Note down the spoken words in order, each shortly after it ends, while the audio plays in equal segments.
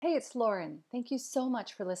Hey, it's Lauren. Thank you so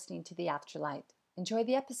much for listening to The Afterlight. Enjoy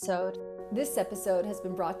the episode. This episode has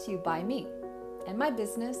been brought to you by me and my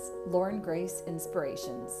business, Lauren Grace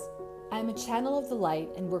Inspirations. I am a channel of the light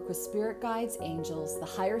and work with spirit guides, angels, the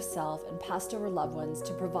higher self, and past over loved ones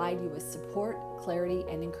to provide you with support, clarity,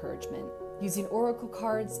 and encouragement. Using oracle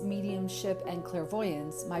cards, mediumship, and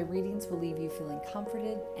clairvoyance, my readings will leave you feeling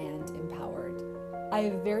comforted and empowered. I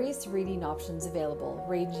have various reading options available,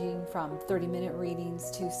 ranging from 30-minute readings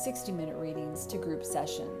to 60-minute readings to group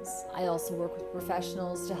sessions. I also work with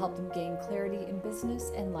professionals to help them gain clarity in business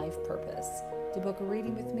and life purpose. To book a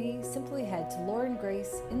reading with me, simply head to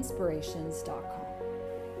laurengraceinspirations.com.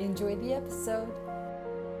 Enjoy the episode.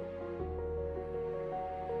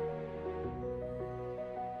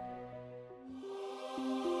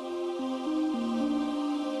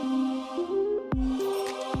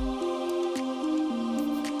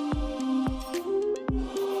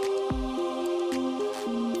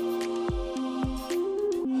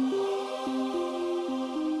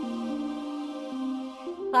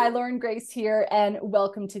 Hi, Lauren Grace here, and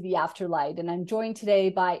welcome to The Afterlight. And I'm joined today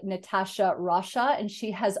by Natasha Rocha, and she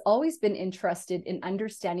has always been interested in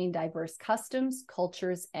understanding diverse customs,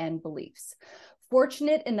 cultures, and beliefs.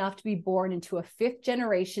 Fortunate enough to be born into a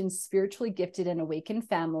fifth-generation spiritually gifted and awakened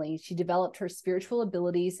family, she developed her spiritual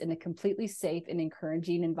abilities in a completely safe and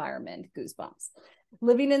encouraging environment. Goosebumps.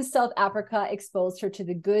 Living in South Africa exposed her to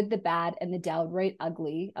the good, the bad, and the downright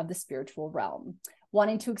ugly of the spiritual realm.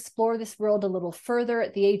 Wanting to explore this world a little further,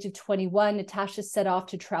 at the age of 21, Natasha set off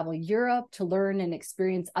to travel Europe to learn and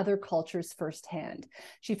experience other cultures firsthand.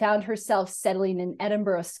 She found herself settling in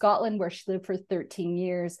Edinburgh, Scotland, where she lived for 13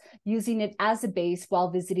 years, using it as a base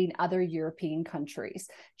while visiting other European countries.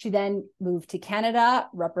 She then moved to Canada,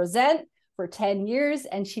 represent, for 10 years,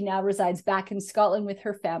 and she now resides back in Scotland with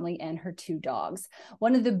her family and her two dogs.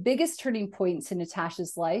 One of the biggest turning points in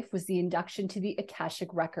Natasha's life was the induction to the Akashic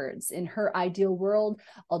records. In her ideal world,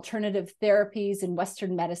 alternative therapies and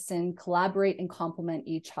Western medicine collaborate and complement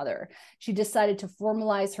each other. She decided to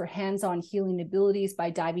formalize her hands-on healing abilities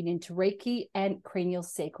by diving into Reiki and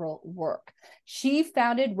craniosacral work. She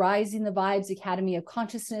founded Rising the Vibes Academy of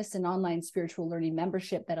Consciousness, an online spiritual learning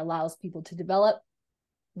membership that allows people to develop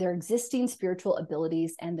their existing spiritual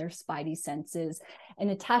abilities and their spidey senses. And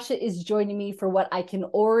Natasha is joining me for what I can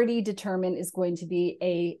already determine is going to be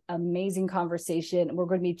an amazing conversation. We're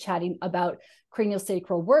going to be chatting about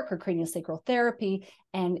craniosacral work or craniosacral therapy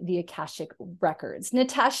and the Akashic records.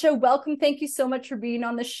 Natasha, welcome. Thank you so much for being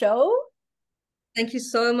on the show. Thank you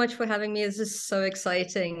so much for having me. This is so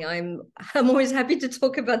exciting. I'm always happy to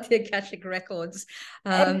talk about the Akashic records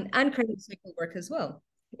and craniosacral work as well.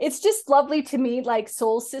 It's just lovely to meet like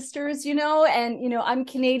soul sisters, and, I'm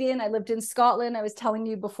Canadian. I lived in Scotland. I was telling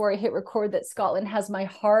you before I hit record that Scotland has my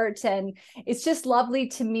heart, and it's just lovely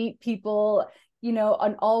to meet people,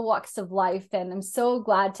 on all walks of life. And I'm so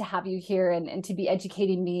glad to have you here and to be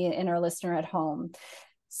educating me and our listener at home.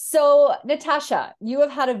 So Natasha, you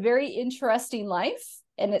have had a very interesting life.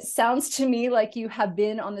 And it sounds to me like you have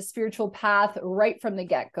been on the spiritual path right from the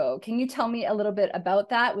get-go. Can you tell me a little bit about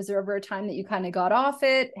that? Was there ever a time that you kind of got off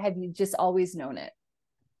it? Have you just always known it?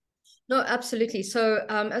 No, absolutely. So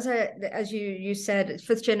as you said,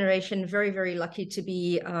 fifth generation, very, very lucky to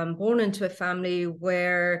be born into a family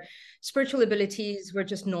where spiritual abilities were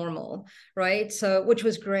just normal, right? So, which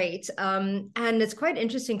was great. And it's quite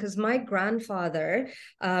interesting because my grandfather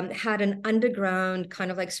had an underground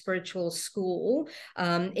kind of like spiritual school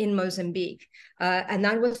in Mozambique. And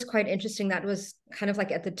that was quite interesting. That was kind of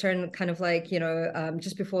like at the turn, kind of like,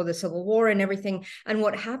 just before the Civil War and everything. And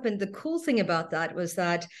what happened, the cool thing about that was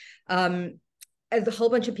that a whole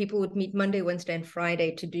bunch of people would meet Monday, Wednesday, and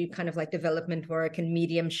Friday to do kind of like development work and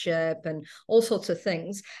mediumship and all sorts of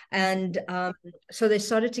things. And so they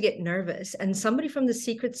started to get nervous. And somebody from the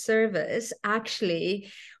Secret Service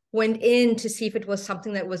actually went in to see if it was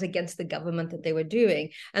something that was against the government that they were doing.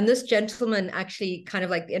 And this gentleman actually kind of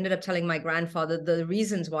like ended up telling my grandfather the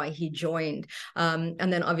reasons why he joined. And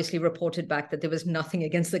then obviously reported back that there was nothing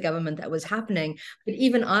against the government that was happening. But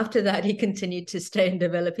even after that, he continued to stay and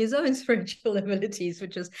develop his own spiritual abilities,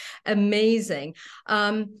 which is amazing.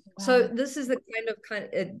 So this is the kind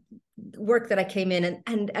of work that I came in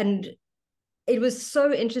and it was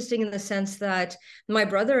so interesting in the sense that my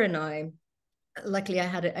brother and I, luckily I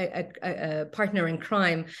had a partner in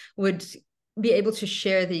crime, would be able to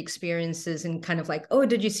share the experiences and kind of like, oh,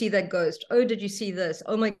 did you see that ghost? Oh, did you see this?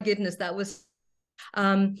 Oh my goodness, that was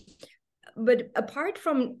but apart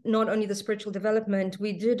from not only the spiritual development,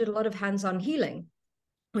 we did a lot of hands-on healing.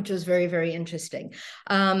 which was very, very interesting.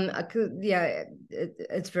 Yeah,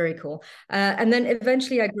 it's very cool. And then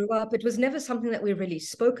eventually I grew up. It was never something that we really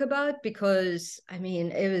spoke about because, I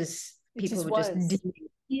mean, it was It people just would just was.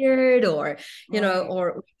 disappeared or, Right.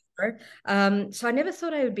 or so I never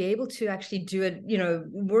thought I would be able to actually do it,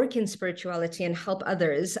 work in spirituality and help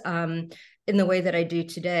others in the way that I do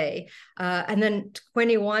today. And then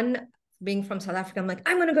 21, being from South Africa, I'm like,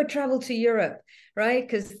 I'm going to go travel to Europe, right?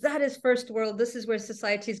 Because that is first world. This is where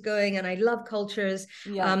society is going. And I love cultures.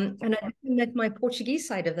 Yeah. And I met my Portuguese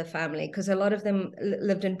side of the family because a lot of them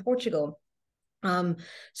lived in Portugal. So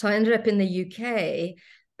I ended up in the UK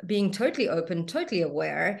being totally open, totally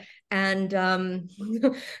aware, and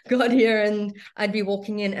got here and I'd be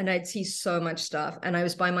walking in and I'd see so much stuff and I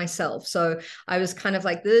was by myself. So I was kind of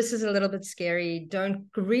like, this is a little bit scary. Don't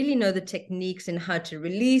really know the techniques in how to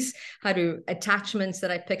release, how to attachments that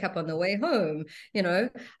I pick up on the way home,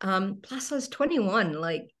 plus I was 21,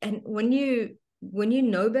 like, and when you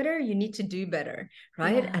know better, you need to do better,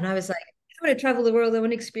 right? Yeah. And I was like, I want to travel the world. I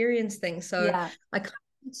want to experience things. So Yeah. I kind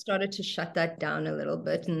of started to shut that down a little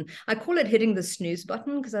bit. And I call it hitting the snooze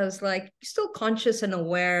button because I was like still conscious and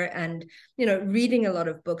aware and, reading a lot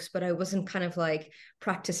of books, but I wasn't kind of like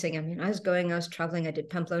practicing. I mean, I was traveling. I did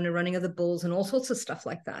Pamplona running of the bulls and all sorts of stuff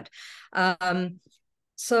like that.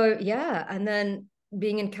 So yeah. And then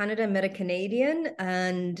being in Canada, I met a Canadian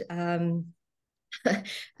and,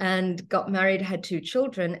 and got married, had 2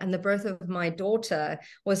 children. And the birth of my daughter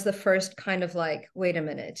was the first kind of like, wait a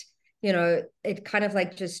minute, it kind of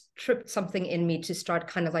like just tripped something in me to start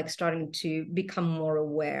kind of like starting to become more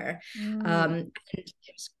aware. And it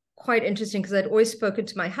was quite interesting because I'd always spoken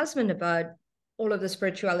to my husband about all of the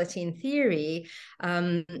spirituality in theory.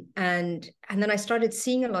 And then I started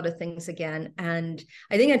seeing a lot of things again. And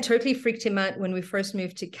I think I totally freaked him out when we first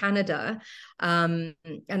moved to Canada. And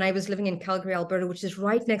I was living in Calgary, Alberta, which is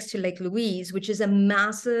right next to Lake Louise, which is a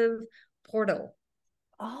massive portal.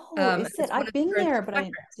 Oh, is it? It's one I've of the been Earth's there, but I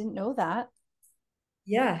wonders. didn't know that.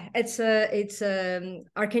 Yeah, it's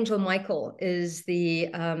Archangel Michael is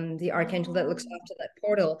the archangel that looks Oh, after that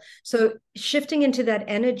portal. So shifting into that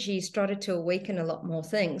energy started to awaken a lot more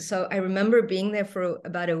things. So I remember being there for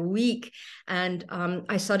about a week, and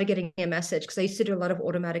I started getting a message because I used to do a lot of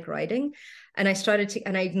automatic writing, and I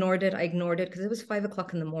ignored it. I ignored it because it was 5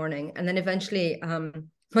 o'clock in the morning, and then eventually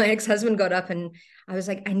my ex-husband got up, and I was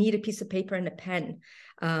like, I need a piece of paper and a pen.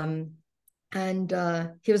 And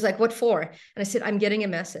he was like, what for? And I said, I'm getting a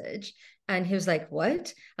message. And he was like,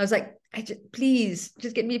 what? I was like, please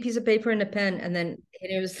just get me a piece of paper and a pen. And then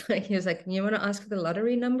he was like, you want to ask for the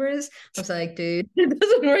lottery numbers? I was like, dude, it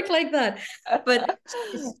doesn't work like that. But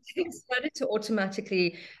he started to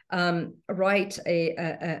automatically write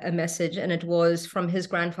a message, and it was from his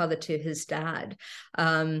grandfather to his dad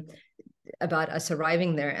about us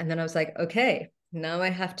arriving there. And then I was like, okay, now I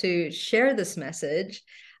have to share this message.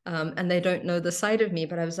 And they don't know the side of me,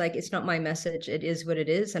 but I was like, it's not my message. It is what it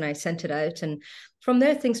is. And I sent it out. And from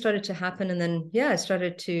there, things started to happen. And then, yeah, I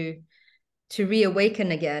started to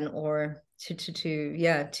reawaken again, or to step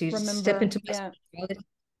remember. into my Yeah. spirituality.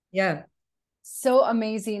 Yeah. So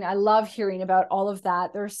amazing. I love hearing about all of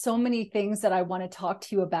that. There are so many things that I want to talk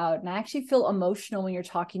to you about. And I actually feel emotional when you're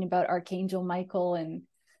talking about Archangel Michael. And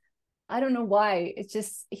I don't know why. It's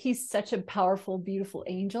just, he's such a powerful, beautiful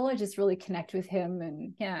angel. I just really connect with him.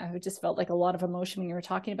 And yeah, it just felt like a lot of emotion when you were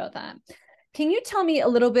talking about that. Can you tell me a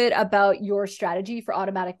little bit about your strategy for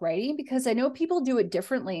automatic writing? Because I know people do it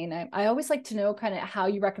differently. And I always like to know kind of how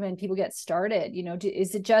you recommend people get started.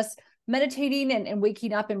 Is it just meditating and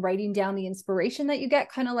waking up and writing down the inspiration that you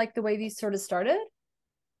get, kind of like the way these sort of started?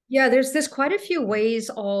 Yeah, there's quite a few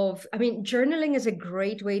ways of, I mean, journaling is a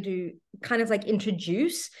great way to kind of like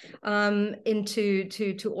introduce into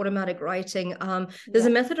to automatic writing. There's Yeah. a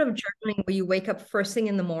method of journaling where you wake up first thing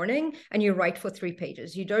in the morning and you write for 3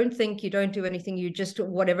 pages. You don't think, you don't do anything, you just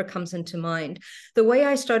whatever comes into mind. The way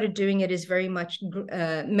I started doing it is very much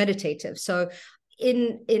meditative. So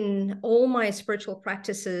in all my spiritual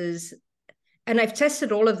practices, and I've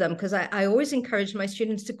tested all of them because I always encourage my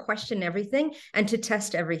students to question everything and to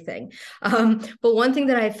test everything. But one thing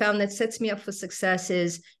that I found that sets me up for success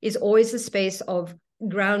is always the space of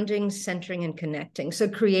grounding, centering, and connecting. So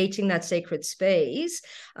creating that sacred space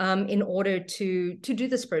in order to do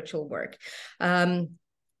the spiritual work.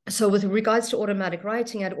 So with regards to automatic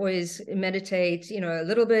writing, I'd always meditate, a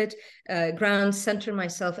little bit, ground, center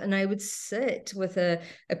myself, and I would sit with a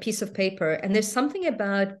piece of paper. And there's something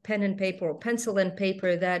about pen and paper or pencil and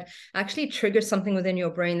paper that actually triggers something within your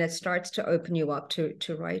brain that starts to open you up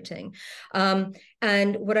to writing.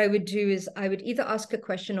 And what I would do is I would either ask a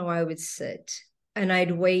question or I would sit and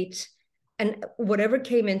I'd wait. And whatever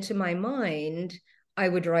came into my mind, I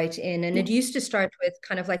would write in. And it used to start with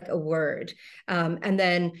kind of like a word. And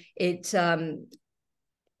then it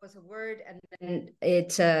was a word, and then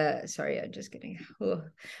it sorry, I'm just getting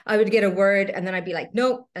I would get a word, and then I'd be like,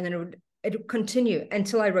 nope, and then it would continue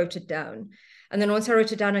until I wrote it down. And then once I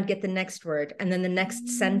wrote it down, I'd get the next word, and then the next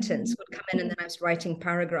sentence would come in, and then I was writing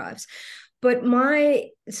paragraphs. But my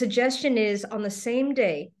suggestion is, on the same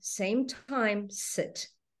day, same time, sit.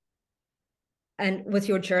 And with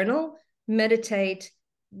your journal, meditate,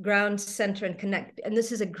 ground, center, and connect. And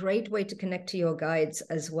this is a great way to connect to your guides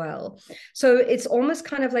as well. So it's almost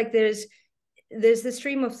kind of like there's the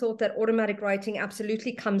stream of thought that automatic writing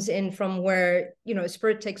absolutely comes in from where, you know,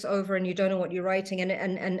 spirit takes over and you don't know what you're writing.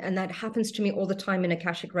 And that happens to me all the time in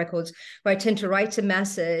Akashic Records, where I tend to write a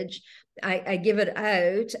message, I give it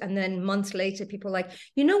out, and then months later people are like,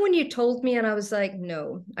 you know, when you told me, and I was like,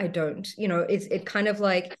 no, I don't. You know, it kind of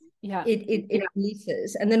like, yeah, it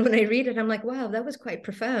releases. And then when I read it, I'm like, wow, that was quite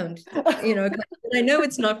profound. You know, I know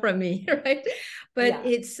it's not from me, right? But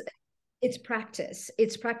it's practice,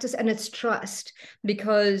 and it's trust,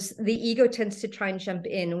 because the ego tends to try and jump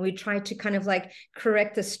in, and we try to kind of like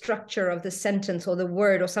correct the structure of the sentence or the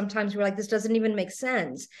word, or sometimes we're like, this doesn't even make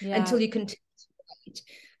sense until you continue to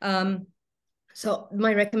write. So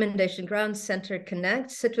my recommendation: ground, center, connect,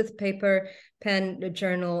 sit with paper, pen, a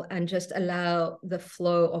journal, and just allow the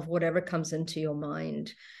flow of whatever comes into your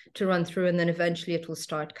mind to run through, and then eventually it will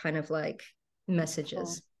start kind of like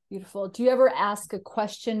messages. Beautiful. Do you ever ask a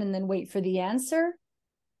question and then wait for the answer?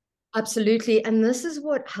 Absolutely. And this is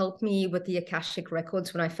what helped me with the Akashic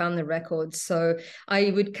records when I found the records. So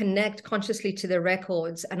I would connect consciously to the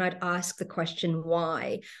records, and I'd ask the question,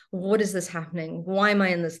 why? What is this happening? Why am I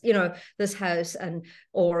in this, you know, this house, and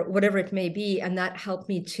or whatever it may be? And that helped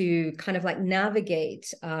me to kind of like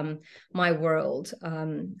navigate my world.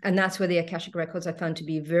 And that's where the Akashic records I found to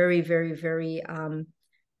be very, very, very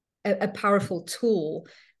a powerful tool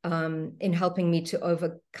in helping me to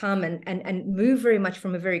overcome and move very much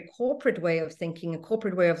from a very corporate way of thinking, a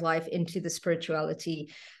corporate way of life, into the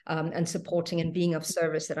spirituality and supporting and being of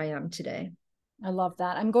service that I am today. I love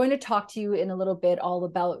that. I'm going to talk to you in a little bit all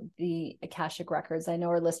about the Akashic records. I know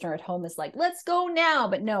our listener at home is like, let's go now,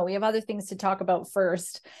 but no, we have other things to talk about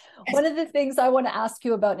first. Yes. One of the things I want to ask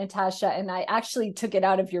you about, Natasha, and I actually took it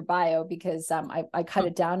out of your bio because I cut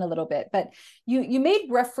it down a little bit, but you made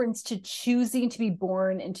reference to choosing to be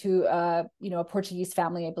born into a Portuguese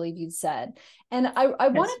family, I believe you'd said. And I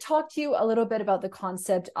want to talk to you a little bit about the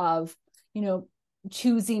concept of,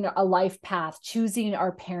 choosing a life path, choosing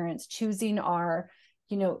our parents, choosing our,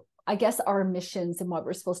 I guess our missions and what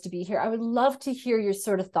we're supposed to be here. I would love to hear your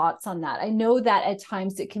sort of thoughts on that. I know that at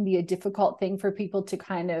times it can be a difficult thing for people to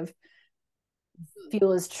kind of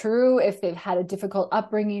feel is true if they've had a difficult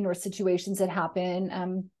upbringing or situations that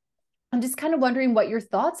happen. I'm just kind of wondering what your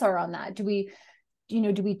thoughts are on that. Do we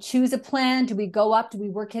choose a plan? Do we go up? Do we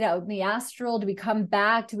work it out in the astral? Do we come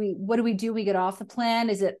back? What do? We get off the plan?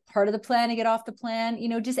 Is it part of the plan to get off the plan?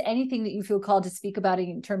 Just anything that you feel called to speak about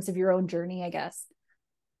in terms of your own journey, I guess.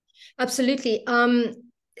 Absolutely.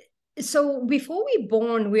 So before we're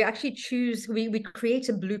born, we actually choose, we create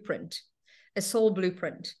a blueprint, a soul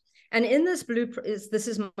blueprint. And in this blueprint, this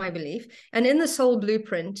is my belief, and in the soul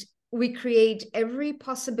blueprint, we create every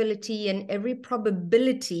possibility and every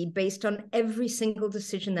probability based on every single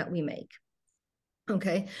decision that we make.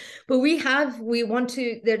 Okay. But so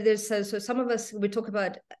some of us, we talk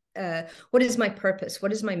about what is my purpose?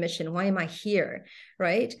 What is my mission? Why am I here?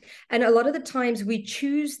 Right. And a lot of the times we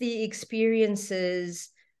choose the experiences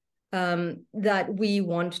that we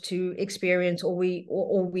want to experience, or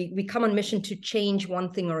we come on mission to change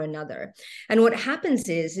one thing or another. And what happens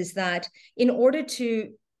is that in order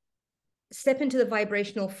to step into the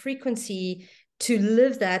vibrational frequency to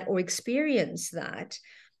live that or experience that,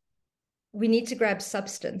 we need to grab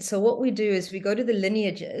substance. So what we do is we go to the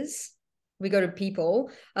lineages, we go to people.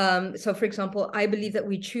 So for example, I believe that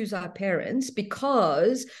we choose our parents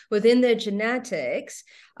because within their genetics,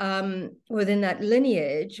 within that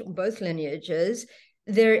lineage, both lineages,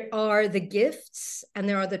 there are the gifts and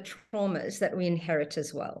there are the traumas that we inherit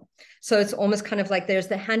as well. So it's almost kind of like there's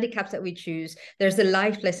the handicaps that we choose, there's the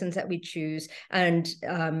life lessons that we choose, and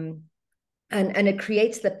it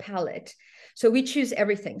creates the palette. So we choose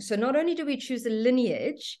everything. So not only do we choose the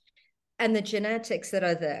lineage and the genetics that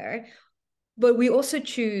are there, but we also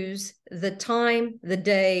choose the time, the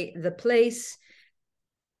day, the place.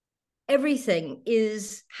 Everything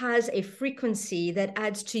has a frequency that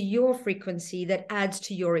adds to your frequency, that adds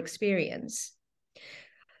to your experience.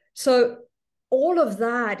 So all of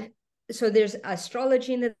that, so there's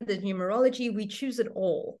astrology and there's numerology, we choose it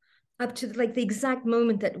all. up to like the exact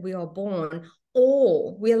moment that we are born,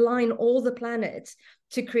 all we align all the planets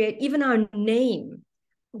to create even our name.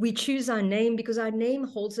 We choose our name because our name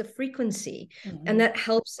holds a frequency, and that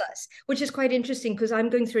helps us, which is quite interesting because I'm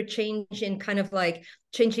going through a change in kind of like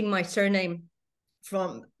changing my surname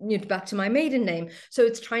from back to my maiden name. So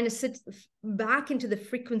it's trying to sit back into the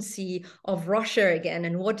frequency of Rocha again.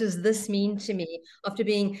 And what does this mean to me after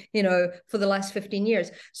being, for the last 15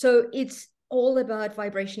 years? So it's all about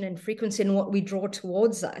vibration and frequency and what we draw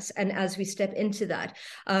towards us. And as we step into that,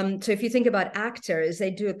 so if you think about actors,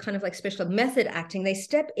 they do a kind of like special method acting. They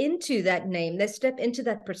step into that name, they step into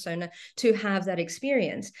that persona to have that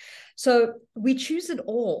experience. So we choose it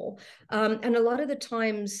all. And a lot of the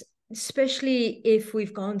times, especially if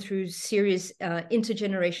we've gone through serious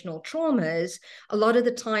intergenerational traumas, a lot of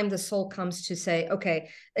the time the soul comes to say, okay,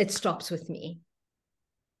 it stops with me.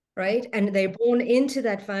 Right? And they're born into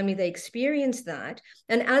that family, they experience that.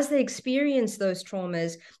 And as they experience those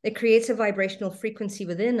traumas, it creates a vibrational frequency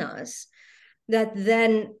within us that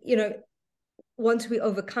then, once we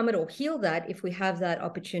overcome it or heal that, if we have that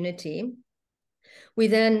opportunity, we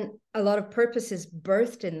then, a lot of purpose is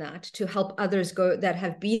birthed in that to help others go that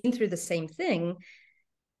have been through the same thing,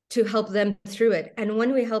 to help them through it. And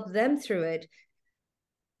when we help them through it,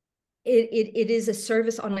 it is a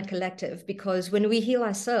service on a collective, because when we heal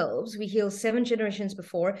ourselves, we heal 7 generations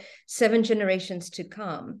before, 7 generations to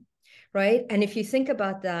come, right? And if you think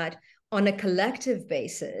about that on a collective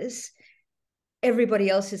basis, everybody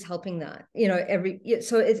else is helping that,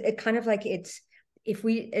 so it kind of like it's, if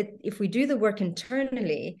we do the work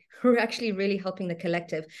internally, we're actually really helping the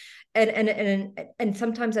collective. And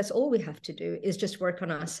sometimes that's all we have to do is just work on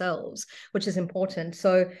ourselves, which is important.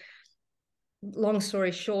 So long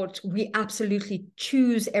story short, we absolutely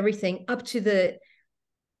choose everything up to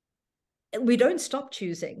we don't stop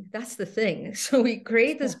choosing. That's the thing. So we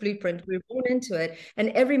create this blueprint, we're born into it, and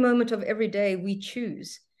every moment of every day we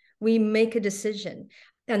choose, we make a decision,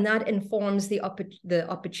 and that informs the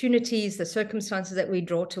opportunities, the circumstances that we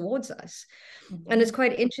draw towards us. And it's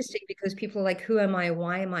quite interesting because people are like, who am I?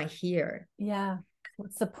 Why am I here? Yeah.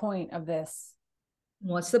 What's the point of this?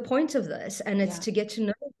 What's the point of this? And it's to get to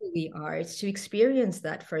know who we are. It's to experience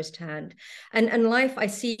that firsthand. And life I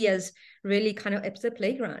see as really kind of, it's a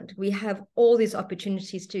playground. We have all these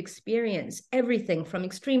opportunities to experience everything from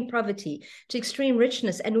extreme poverty to extreme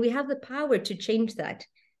richness. And we have the power to change that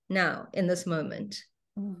now in this moment.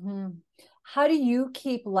 How do you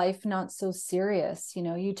keep life not so serious?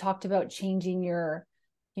 You talked about changing your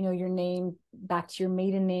name back to your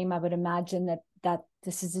maiden name. I would imagine that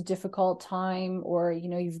this is a difficult time, or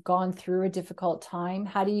you've gone through a difficult time.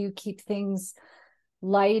 How do you keep things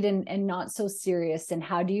light and not so serious, and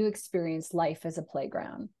how do you experience life as a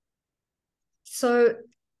playground? So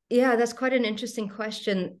yeah, that's quite an interesting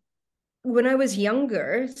question. When I was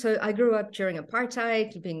younger, so I grew up during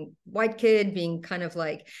apartheid, being white kid, being kind of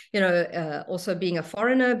like, also being a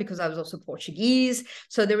foreigner because I was also Portuguese.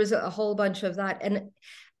 So there was a whole bunch of that. And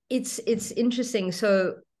it's interesting.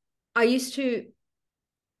 So I used to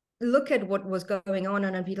look at what was going on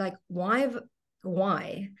and I'd be like, why?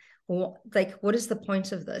 Like, what is the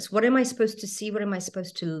point of this? What am I supposed to see? What am I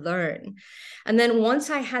supposed to learn? And then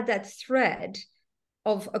once I had that thread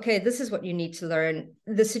of, okay, this is what you need to learn,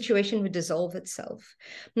 the situation would dissolve itself.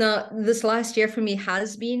 Now, this last year for me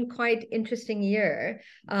has been quite interesting year,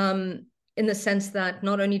 in the sense that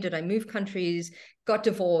not only did I move countries, got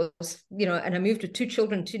divorced, and I moved with 2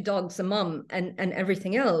 children, 2 dogs, a mom, and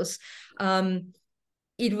everything else.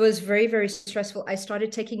 It was very, very stressful. I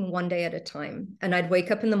started taking one day at a time, and I'd wake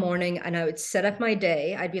up in the morning and I would set up my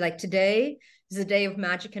day. I'd be like, today is a day of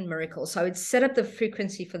magic and miracles. So I would set up the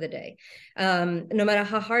frequency for the day, no matter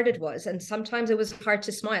how hard it was. And sometimes it was hard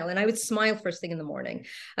to smile, and I would smile first thing in the morning,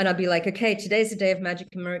 and I'd be like, okay, today's a day of magic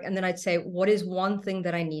and miracle. And then I'd say, what is one thing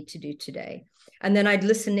that I need to do today? And then I'd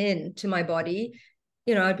listen in to my body.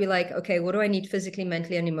 I'd be like, okay, what do I need physically,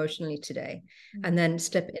 mentally, and emotionally today? And then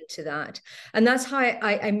step into that. And that's how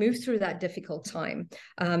I moved through that difficult time,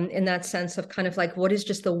 in that sense of kind of like, what is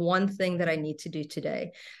just the one thing that I need to do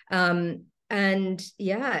today? And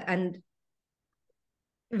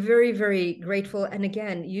very, very grateful. And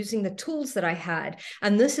again, using the tools that I had.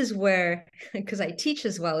 And this is where, because I teach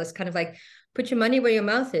as well, is kind of like, put your money where your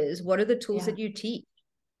mouth is. What are the tools that you teach?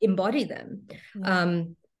 Embody them.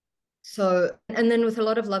 So, and then with a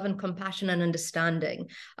lot of love and compassion and understanding,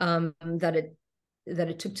 that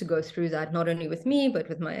it took to go through that, not only with me, but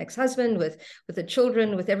with my ex-husband, with the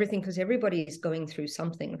children, with everything, because everybody is going through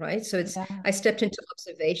something, right? So I stepped into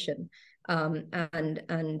observation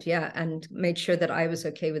and made sure that I was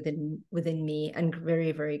okay within me, and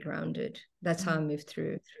very, very grounded. That's how I moved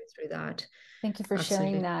through that. Thank you for Absolutely.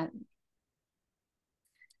 sharing that.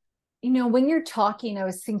 When you're talking, I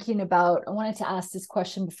was thinking about, I wanted to ask this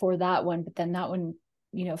question before that one, but then that one,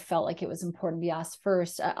 felt like it was important to be asked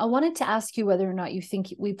first. I wanted to ask you whether or not you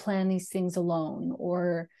think we plan these things alone,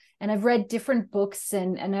 and I've read different books,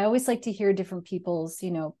 and I always like to hear different people's,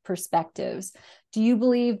 perspectives. Do you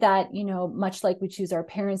believe that, much like we choose our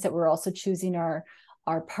parents, that we're also choosing our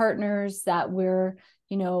partners, that we're,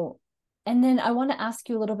 and then I want to ask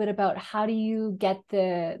you a little bit about, how do you get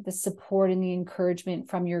the support and the encouragement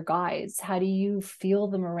from your guides? How do you feel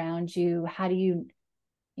them around you? How do you,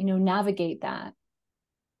 navigate that?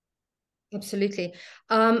 Absolutely.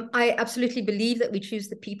 I absolutely believe that we choose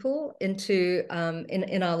the people into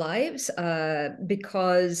in our lives,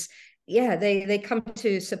 because they come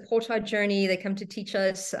to support our journey. They come to teach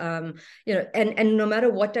us, and no matter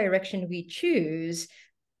what direction we choose,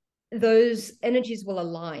 those energies will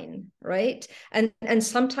align, right? And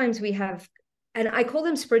sometimes we have, and I call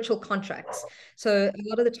them spiritual contracts. So a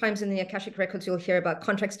lot of the times in the Akashic records, you'll hear about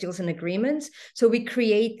contracts, deals, and agreements. So we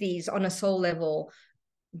create these on a soul level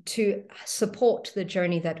to support the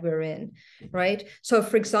journey that we're in, right? So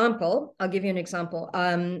for example, I'll give you an example.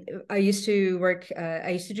 I used to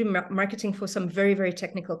do marketing for some very, very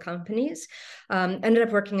technical companies. Ended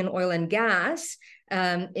up working in oil and gas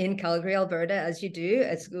in Calgary, Alberta, as you do.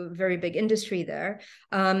 It's a very big industry there.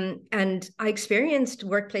 And I experienced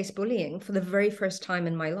workplace bullying for the very first time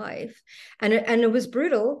in my life. And it was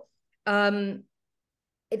brutal.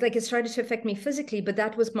 It started to affect me physically, but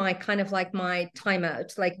that was my kind of like my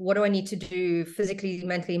timeout. Like, what do I need to do physically,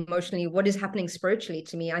 mentally, emotionally? What is happening spiritually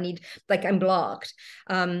to me? I'm blocked.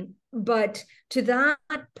 But to that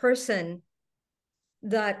person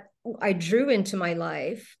that I drew into my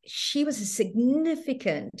life, she was a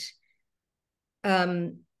significant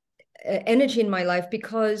energy in my life,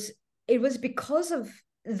 because it was because of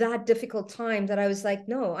that difficult time that I was like,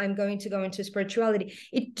 no, I'm going to go into spirituality.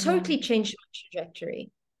 It totally changed my trajectory.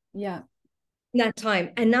 Yeah. In that time.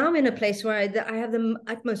 And now I'm in a place where I have the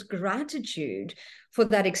utmost gratitude for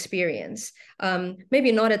that experience.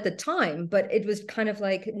 Maybe not at the time, but it was kind of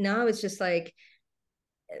like, now it's just like,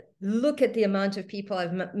 look at the amount of people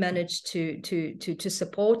I've managed to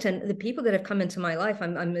support, and the people that have come into my life.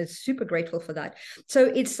 I'm super grateful for that. So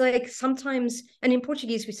it's like, sometimes, and in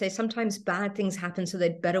Portuguese we say, sometimes bad things happen so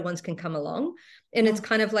that better ones can come along. And it's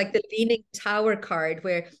kind of like the leaning tower card,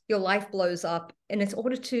 where your life blows up and it's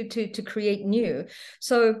order to create new.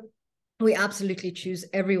 So we absolutely choose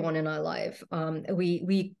everyone in our life.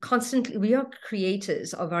 We are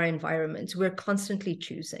creators of our environment. We're constantly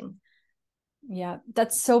choosing. Yeah,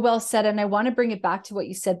 that's so well said. And I want to bring it back to what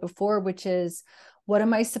you said before, which is, what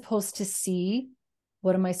am I supposed to see?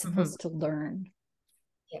 What am I supposed to learn?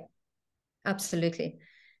 Yeah, absolutely.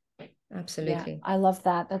 Absolutely. Yeah, I love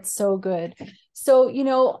that. That's so good. So,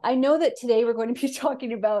 I know that today we're going to be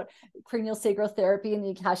talking about craniosacral therapy and the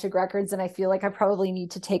Akashic records, and I feel like I probably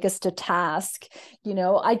need to take us to task.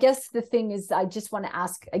 I guess the thing is, I just want to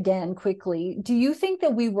ask again quickly, do you think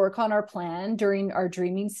that we work on our plan during our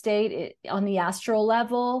dreaming state on the astral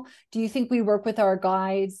level? Do you think we work with our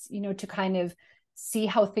guides, to kind of see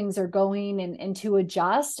how things are going and to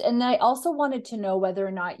adjust? And I also wanted to know whether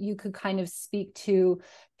or not you could kind of speak to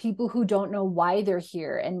people who don't know why they're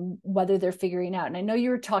here and whether they're figuring out. And I know you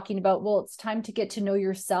were talking about, well, it's time to get to know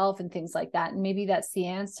yourself and things like that. And maybe that's the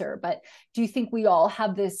answer. But do you think we all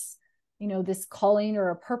have this, this calling or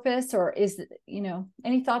a purpose, or is,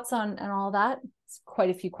 any thoughts on all that? It's quite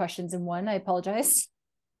a few questions in one. I apologize.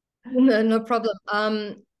 No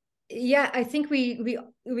problem. Yeah, I think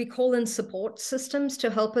we call in support systems to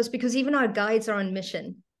help us, because even our guides are on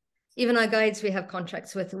mission. Even our guides, we have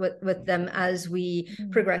contracts with them as we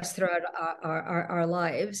progress throughout our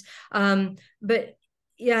lives. But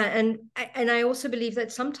yeah, and I also believe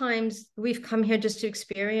that sometimes we've come here just to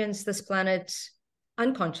experience this planet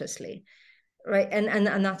unconsciously, right? And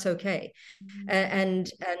that's okay. And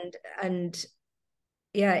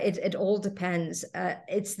yeah, it all depends.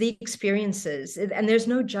 It's the experiences, and there's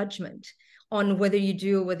no judgment on whether you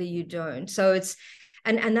do or whether you don't. So it's,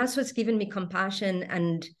 and that's what's given me compassion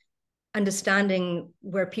and understanding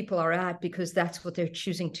where people are at, because that's what they're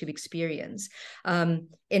choosing to experience,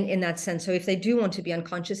 in that sense. So if they do want to be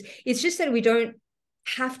unconscious, it's just that we don't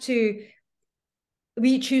have to,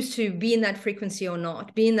 we choose to be in that frequency or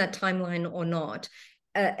not, be in that timeline or not.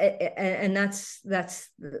 And that's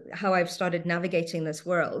how I've started navigating this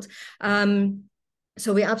world.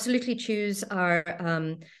 So we absolutely choose our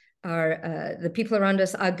the people around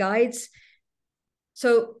us, our guides.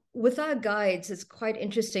 So with our guides, it's quite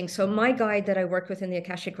interesting. So my guide that I work with in the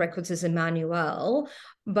Akashic Records is Emmanuel,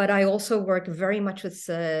 but I also work very much with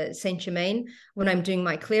Saint Germain when I'm doing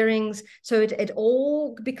my clearings. So it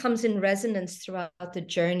all becomes in resonance throughout the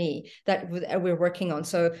journey that we're working on.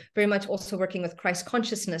 So very much also working with Christ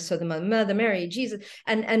consciousness, so the Mother Mary, Jesus,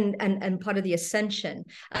 and part of the ascension.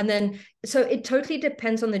 And then so it totally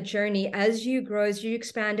depends on the journey. As you grow, as you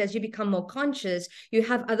expand, as you become more conscious, you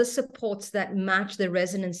have other supports that match the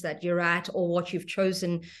resonance that you're at or what you've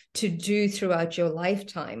chosen to do throughout your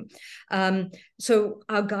lifetime. So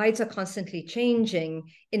our guides are constantly changing,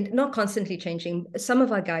 not constantly changing. Some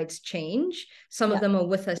of our guides change. Some of them are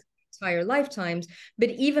with us entire lifetimes, but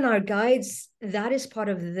even our guides, that is part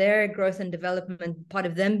of their growth and development, part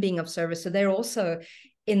of them being of service. So they're also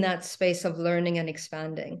in that space of learning and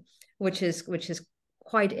expanding, which is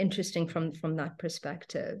quite interesting from that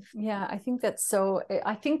perspective. Yeah, I think that's so,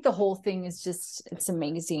 I think the whole thing is just, it's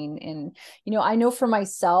amazing. And, you know, I know for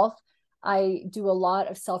myself, I do a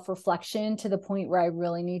lot of self-reflection to the point where I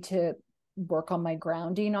really need to work on my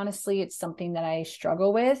grounding. Honestly, it's something that I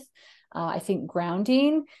struggle with. I think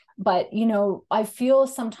grounding, but, you know, I feel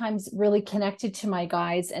sometimes really connected to my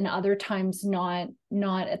guides and other times not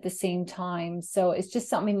at the same time. So it's just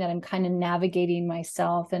something that I'm kind of navigating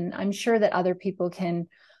myself. And I'm sure that other people can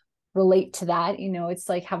relate to that. You know, it's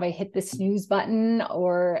like, have I hit the snooze button,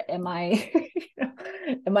 or am I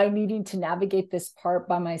am I needing to navigate this part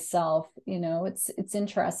by myself? You know, it's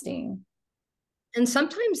interesting. And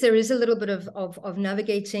sometimes there is a little bit of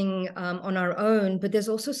navigating on our own, but there's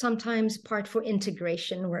also sometimes part for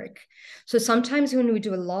integration work. So sometimes when we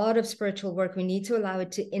do a lot of spiritual work, we need to allow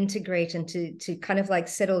it to integrate and to kind of like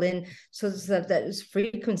settle in, so that those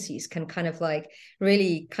frequencies can kind of like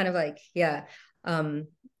really kind of like, so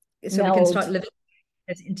we can start living.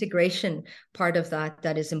 There's integration part of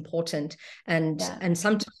that is important. And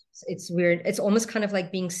sometimes it's weird. It's almost kind of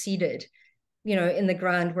like being seated, you know, in the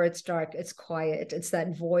ground where it's dark, it's quiet. It's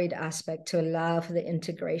that void aspect to allow for the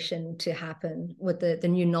integration to happen with the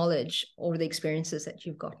new knowledge or the experiences that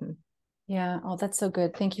you've gotten. Yeah. Oh, that's so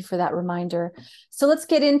good. Thank you for that reminder. So let's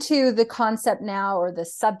get into the concept now, or the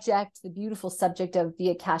subject, the beautiful subject of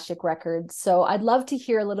the Akashic Records. So I'd love to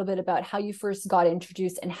hear a little bit about how you first got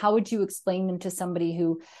introduced, and how would you explain them to somebody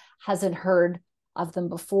who hasn't heard of them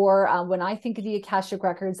before. When I think of the Akashic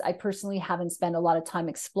Records, I personally haven't spent a lot of time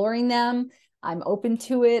exploring them. I'm open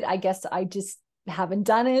to it. I guess I just haven't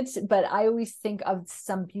done it, but I always think of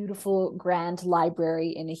some beautiful grand library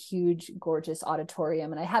in a huge, gorgeous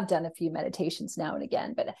auditorium. And I have done a few meditations now and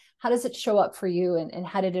again, but how does it show up for you, and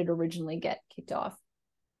how did it originally get kicked off?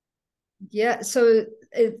 Yeah, so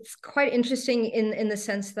it's quite interesting in the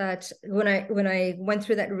sense that when I went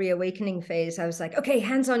through that reawakening phase, I was like, okay,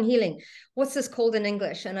 hands-on healing. What's this called in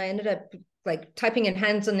English? And I ended up like typing in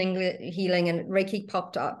hands-on healing, and Reiki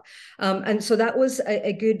popped up. And so that was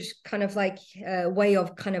a good kind of like way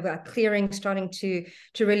of kind of clearing, starting to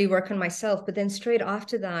really work on myself. But then straight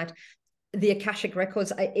after that, the Akashic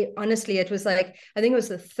Records, honestly, it was like, I think it was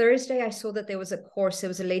the Thursday I saw that there was a course. There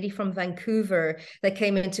was a lady from Vancouver that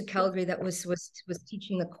came into Calgary that was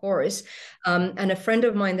teaching a course. And a friend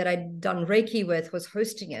of mine that I'd done Reiki with was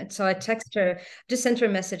hosting it. So I texted her, just sent her a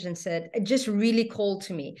message and said, it just really called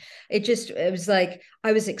to me. It was like,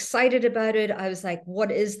 I was excited about it. I was like, what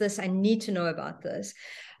is this? I need to know about this.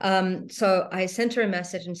 So I sent her a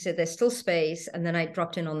message and said, there's still space. And then I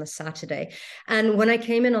dropped in on the Saturday. And when I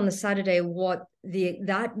came in on the Saturday,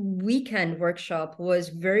 that weekend workshop was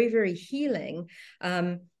very, very healing.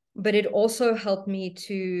 But it also helped me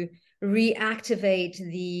to reactivate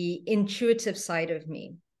the intuitive side of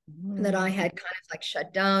me that I had kind of like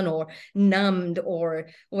shut down or numbed or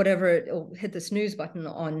whatever, or hit the snooze button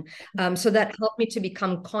on. So that helped me to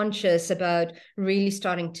become conscious about really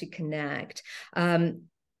starting to connect.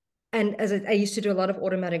 And as I used to do a lot of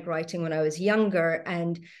automatic writing when I was younger,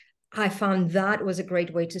 and I found that was a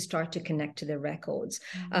great way to start to connect to the records.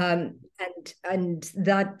 And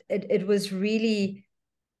that it was really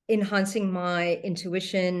enhancing my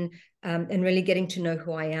intuition, and really getting to know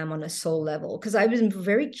who I am on a soul level, because I was a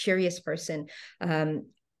very curious person.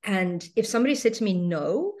 And if somebody said to me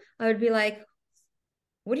no, I would be like,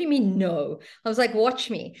 what do you mean no? I was like, watch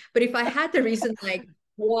me. But if I had the reason like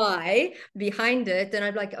why behind it, then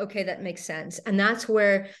I'd be like, okay, that makes sense. And that's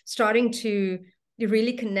where starting to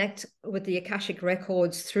really connect with the Akashic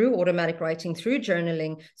Records through automatic writing, through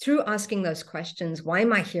journaling, through asking those questions. Why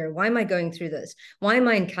am I here? Why am I going through this? Why am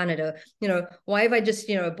I in Canada? You know, why have I just,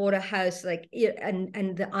 bought a house? Like,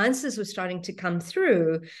 and the answers were starting to come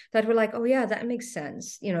through that were like, oh yeah, that makes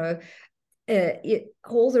sense. All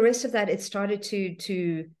the rest of that, it started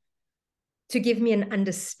to to give me an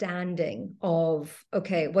understanding of,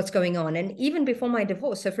 okay, what's going on. And even before my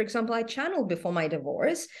divorce, so for example, I channeled before my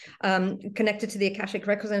divorce, connected to the Akashic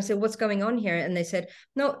records, and I said, what's going on here? And they said,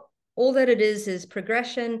 no, all that it is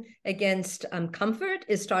progression against comfort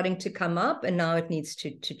is starting to come up, and now it needs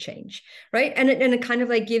to change, right? And it kind of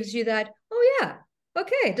like gives you that, oh yeah,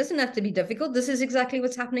 okay, it doesn't have to be difficult. This is exactly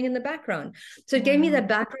what's happening in the background. So it gave me that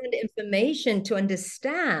background information to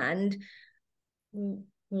understand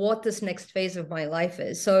what this next phase of my life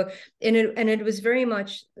is. So, and it was very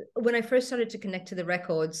much, when I first started to connect to the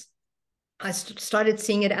records, I started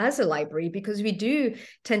seeing it as a library, because we do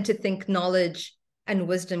tend to think knowledge and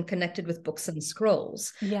wisdom connected with books and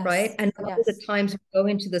scrolls, yes, right? And a lot of the times we go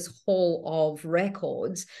into this hall of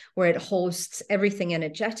records where it hosts everything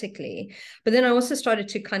energetically. But then I also started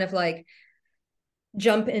to kind of like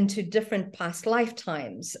jump into different past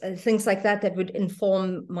lifetimes, things like that would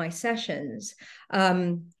inform my sessions.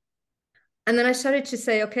 And then I started to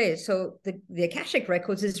say, okay, so the Akashic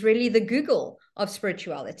records is really the Google of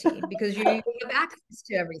spirituality, because you have access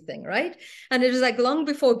to everything, right? And it was like long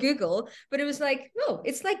before Google, but it was like, no,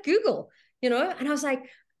 it's like Google, you know? And I was like,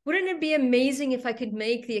 wouldn't it be amazing if I could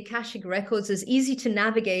make the Akashic records as easy to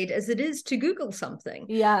navigate as it is to Google something?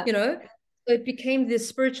 Yeah. You know? So it became this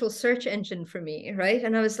spiritual search engine for me, right?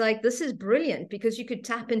 And I was like, this is brilliant, because you could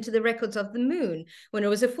tap into the records of the moon when it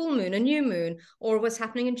was a full moon, a new moon, or what's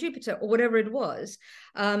happening in Jupiter, or whatever it was.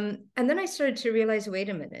 And then I started to realize, wait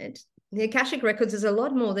a minute, the Akashic records is a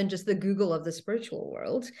lot more than just the Google of the spiritual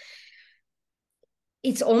world.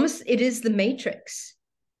 It is the matrix.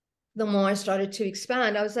 The more I started to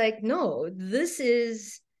expand, I was like, no, this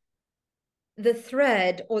is the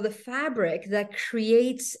thread or the fabric that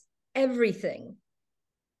creates everything.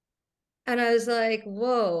 And I was like,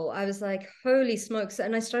 whoa, I was like, holy smokes.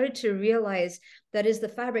 And I started to realize that is the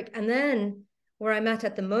fabric. And then where I'm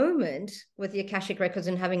at the moment with the Akashic records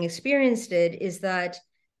and having experienced it is that,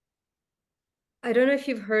 I don't know if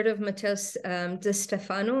you've heard of Matthias de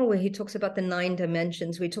Stefano, where he talks about the 9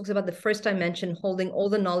 dimensions, where he talks about the first dimension holding all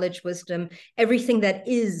the knowledge, wisdom, everything that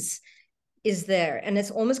is there. And it's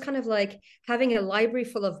almost kind of like having a library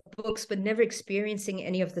full of books, but never experiencing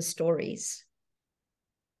any of the stories.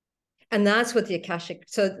 And that's what the Akashic,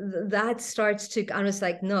 so that starts to, I was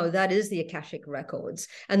like, no, that is the Akashic records.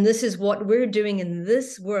 And this is what we're doing in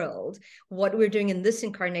this world. What we're doing in this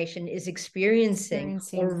incarnation is experiencing.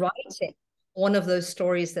 Or writing one of those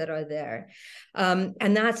stories that are there.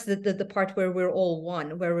 And that's the part where we're all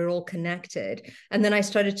one, where we're all connected. And then I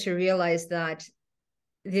started to realize that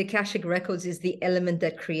the Akashic records is the element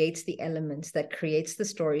that creates the elements, that creates the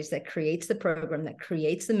stories, that creates the program, that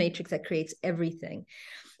creates the matrix, that creates everything.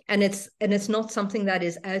 And it's not something that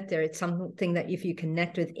is out there. It's something that if you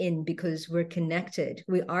connect within, because we're connected,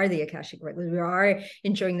 we are the Akashic records. We are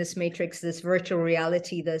enjoying this matrix, this virtual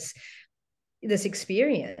reality, this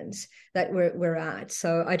experience that we're at.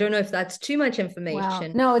 So I don't know if that's too much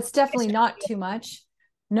information. Wow. No, it's definitely not too much.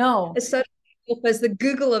 No. It's such as the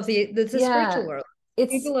Google of the spiritual world.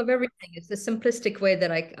 It's Google of everything. It's the simplistic way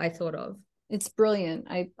that I thought of. It's brilliant.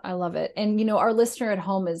 I love it. And, you know, our listener at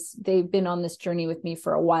home they've been on this journey with me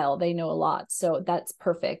for a while. They know a lot. So that's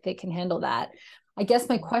perfect. They can handle that. I guess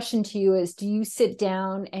my question to you is, do you sit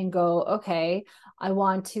down and go, okay, I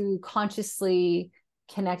want to consciously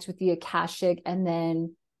connect with the Akashic, and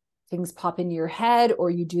then things pop into your head, or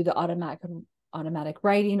you do the automatic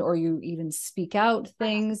writing, or you even speak out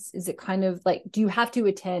things? Is it kind of like, do you have to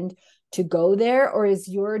attend to go there, or is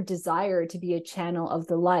your desire to be a channel of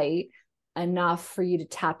the light enough for you to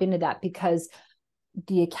tap into that? Because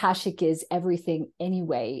the Akashic is everything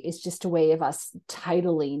anyway. It's just a way of us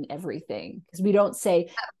titling everything, because we don't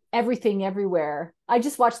say everything everywhere. I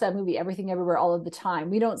just watched that movie, Everything Everywhere All of the Time.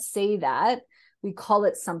 We don't say that. We call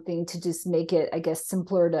it something to just make it, I guess,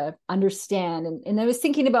 simpler to understand. And I was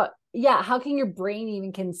thinking about, how can your brain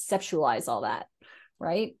even conceptualize all that,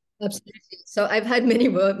 right? Absolutely. So I've had many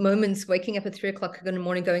moments waking up at 3:00 in the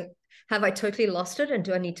morning going, have I totally lost it? And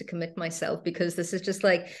do I need to commit myself? Because this is just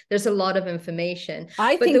like, there's a lot of information.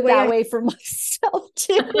 I think that way for myself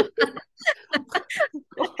too.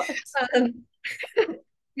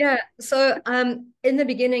 Yeah. So in the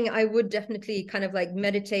beginning, I would definitely kind of like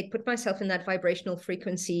meditate, put myself in that vibrational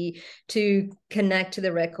frequency to connect to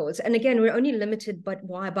the records. And again, we're only limited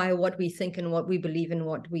by what we think and what we believe and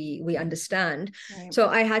what we understand. Right. So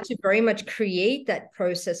I had to very much create that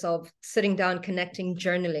process of sitting down, connecting,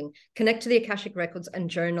 journaling, connect to the Akashic records and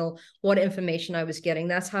journal what information I was getting.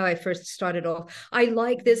 That's how I first started off.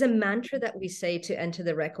 There's a mantra that we say to enter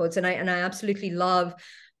the records. And I absolutely love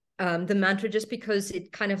the mantra, just because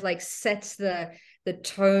it kind of like sets the the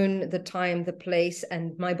tone, the time, the place,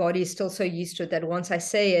 and my body is still so used to it that once I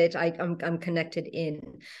say it, I'm connected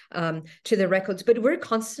in to the records. But we're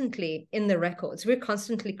constantly in the records. We're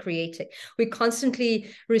constantly creating. We're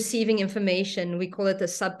constantly receiving information. We call it the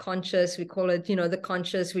subconscious. We call it, the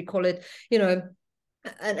conscious. We call it,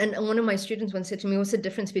 and one of my students once said to me, what's the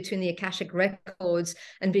difference between the Akashic records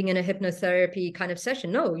and being in a hypnotherapy kind of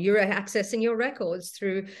session? No, you're accessing your records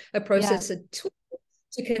through a process, a tool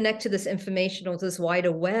to connect to this information or this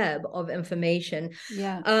wider web of information.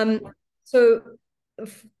 So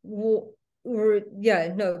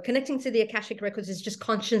connecting to the Akashic records is just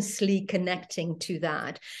consciously connecting to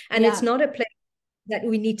that. And it's not a place that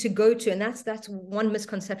we need to go to. And that's one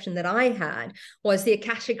misconception that I had, was the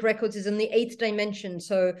Akashic records is in the 8th dimension.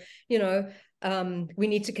 So, we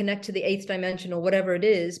need to connect to the 8th dimension or whatever it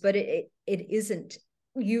is, but it isn't.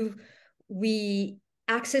 We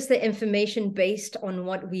access the information based on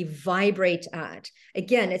what we vibrate at.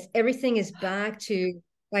 Again, everything is back to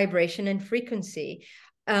vibration and frequency.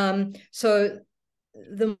 So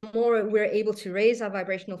the more we're able to raise our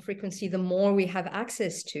vibrational frequency, the more we have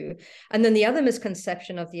access to. And then the other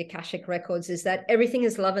misconception of the Akashic records is that everything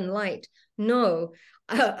is love and light. No.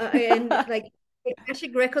 And like the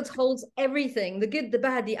Akashic records holds everything, the good, the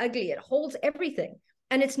bad, the ugly. It holds everything.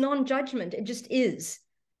 And it's non-judgment. It just is.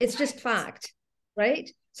 It's just fact, right?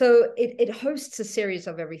 So it hosts a series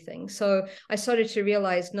of everything. So I started to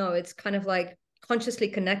realize, no, it's kind of like consciously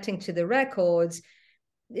connecting to the records.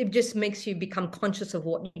 It just makes you become conscious of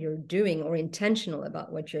what you're doing or intentional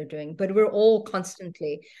about what you're doing. But we're all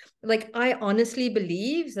constantly, like, I honestly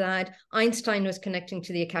believe that Einstein was connecting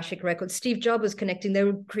to the Akashic records. Steve Jobs was connecting. They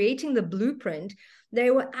were creating the blueprint. They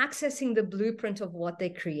were accessing the blueprint of what they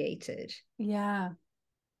created. Yeah.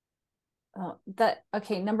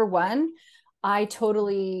 Okay. Number one, I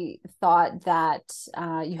totally thought that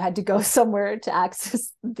you had to go somewhere to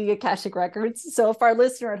access the Akashic records. So if our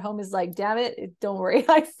listener at home is like, damn it, don't worry,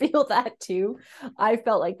 I feel that too. I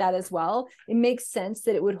felt like that as well. It makes sense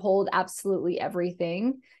that it would hold absolutely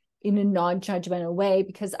everything in a non-judgmental way,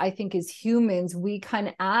 because I think as humans, we kind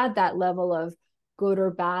of add that level of good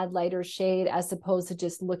or bad, light or shade, as opposed to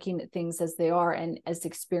just looking at things as they are and as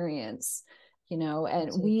experience,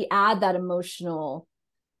 and we add that emotional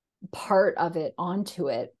part of it onto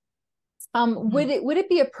it. Would it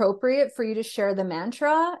be appropriate for you to share the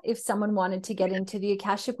mantra if someone wanted to get into the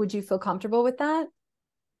Akashic? Would you feel comfortable with that?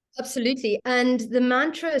 Absolutely. And the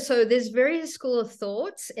mantra, so there's various school of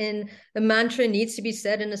thoughts, and the mantra needs to be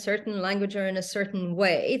said in a certain language or in a certain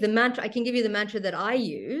way. The mantra, I can give you the mantra that I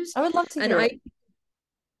use. I would love to hear it.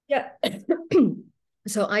 Yeah.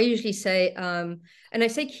 So I usually say, and I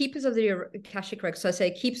say keepers of the Akashic records. So I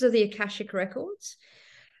say keepers of the Akashic records.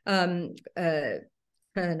 Now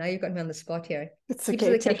you've got me on the spot here. It's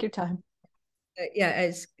okay. Take your time.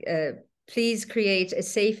 Please create a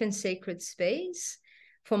safe and sacred space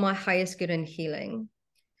for my highest good and healing.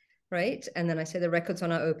 Right. And then I say the records are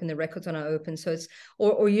now open, the records are now open. So it's,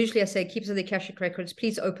 or usually I say keepers of the Akashic records,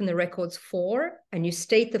 please open the records for, and you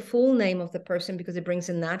state the full name of the person because it brings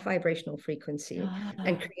in that vibrational frequency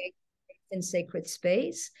and create in sacred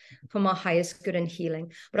space for my highest good and healing.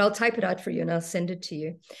 But I'll type it out for you and I'll send it to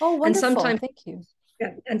you. Oh, wonderful. And sometimes, thank you.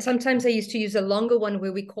 Yeah, and sometimes I used to use a longer one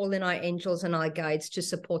where we call in our angels and our guides to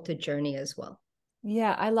support the journey as well.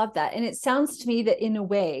 Yeah, I love that. And it sounds to me that in a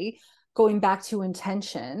way, going back to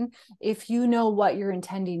intention, if you know what you're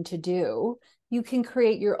intending to do, you can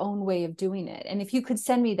create your own way of doing it. And if you could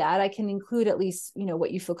send me that, I can include at least,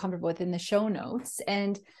 what you feel comfortable with in the show notes.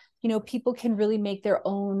 And, people can really make their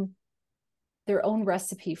own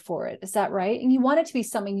recipe for it. Is that right? And you want it to be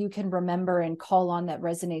something you can remember and call on that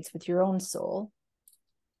resonates with your own soul.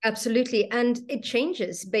 Absolutely. And it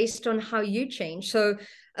changes based on how you change. So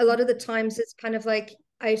a lot of the times it's kind of like,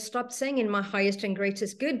 I stopped saying in my highest and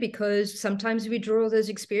greatest good, because sometimes we draw those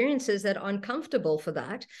experiences that aren't comfortable for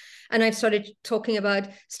that. And I've started talking about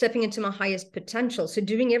stepping into my highest potential. So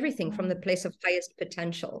doing everything from the place of highest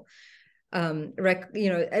potential,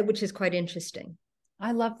 which is quite interesting.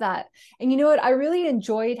 I love that. And you know what? I really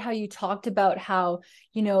enjoyed how you talked about how,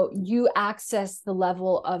 you access the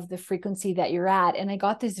level of the frequency that you're at. And I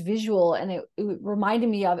got this visual, and it reminded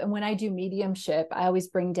me of, and when I do mediumship, I always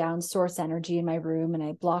bring down source energy in my room and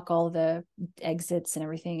I block all the exits and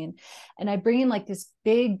everything. And I bring in like this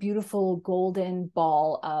big, beautiful golden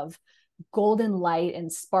ball of golden light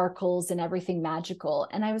and sparkles and everything magical.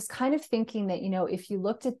 And I was kind of thinking that, if you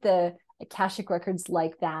looked at the Akashic records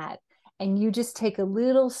like that, and you just take a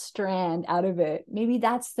little strand out of it, maybe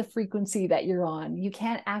that's the frequency that you're on. You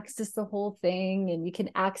can't access the whole thing, and you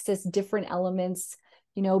can access different elements,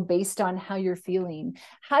 based on how you're feeling.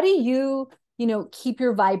 How do you, keep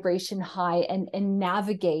your vibration high and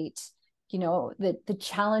navigate, the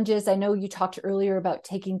challenges. I know you talked earlier about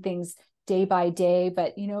taking things day by day,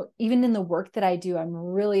 but, even in the work that I do, I'm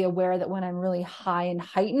really aware that when I'm really high and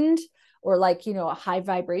heightened, or like, a high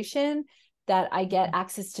vibration, that I get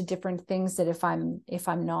access to different things that if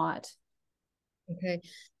I'm not. Okay,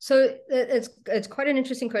 so it's quite an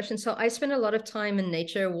interesting question. So I spend a lot of time in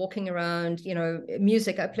nature, walking around.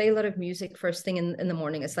 Music. I play a lot of music first thing in the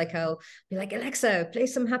morning. It's like I'll be like, Alexa, play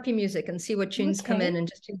some happy music, and see what tunes come in, and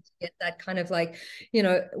just to get that kind of like,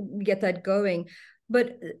 get that going.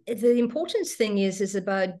 But the important thing is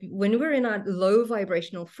about when we're in our low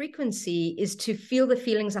vibrational frequency, is to feel the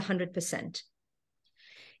feelings 100%.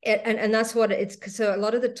 And that's what it's. So a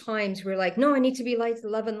lot of the times we're like, no, I need to be light,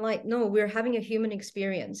 love, and light. No, we're having a human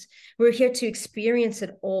experience. We're here to experience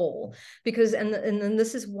it all. Because and then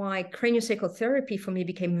this is why craniosacral therapy for me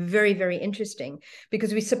became very, very interesting,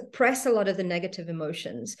 because we suppress a lot of the negative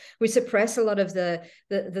emotions. We suppress a lot of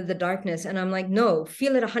the darkness. And I'm like, no,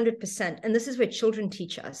 feel it 100%. And this is what children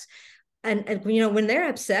teach us. And when they're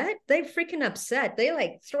upset, they're freaking upset. They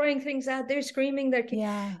like throwing things out, they're screaming, they're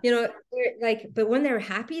they're like, but when they're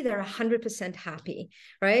happy, they're 100% happy,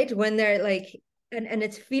 right? When they're like, and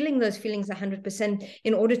it's feeling those feelings 100%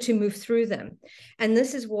 in order to move through them. And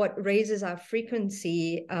this is what raises our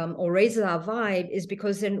frequency, or raises our vibe, is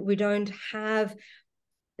because then we don't have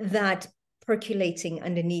that percolating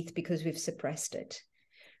underneath, because we've suppressed it,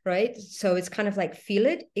 right? So it's kind of like, feel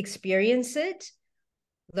it, experience it,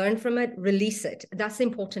 learn from it, release it. That's the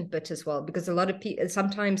important bit as well, because a lot of people,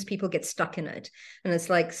 sometimes people get stuck in it, and it's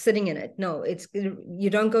like sitting in it. No, you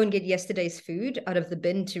don't go and get yesterday's food out of the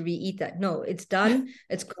bin to re-eat that. No, it's done,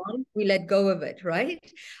 it's gone, we let go of it, right?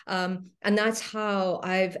 And that's how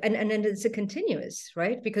and it's a continuous,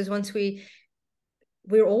 right? Because once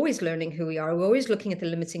we're always learning who we are. We're always looking at the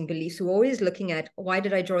limiting beliefs. We're always looking at, why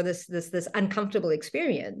did I draw this uncomfortable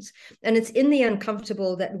experience? And it's in the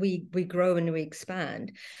uncomfortable that we grow and we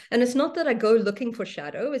expand. And it's not that I go looking for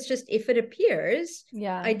shadow. It's just, if it appears,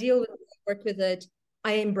 I deal with it, work with it,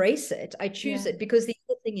 I embrace it, I choose it. Because the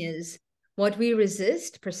other thing is, what we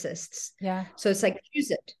resist persists. Yeah. So it's like, choose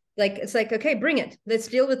it. Like, it's like, okay, bring it. Let's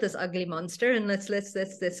deal with this ugly monster, and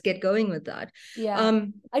let's get going with that. Yeah.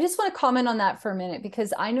 I just want to comment on that for a minute,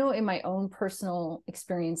 because I know in my own personal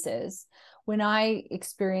experiences, when I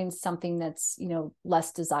experience something that's,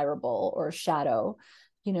 less desirable or shadow,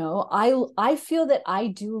 I feel that I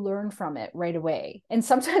do learn from it right away. And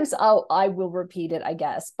sometimes I will repeat it, I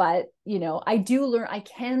guess, but I do learn, I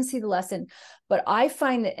can see the lesson. But I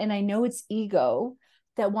find that, and I know it's ego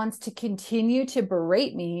that wants to continue to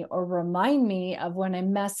berate me or remind me of when I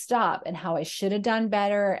messed up and how I should have done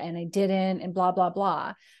better and I didn't, and blah, blah,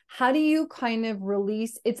 blah. How do you kind of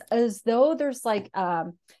release? It's as though there's like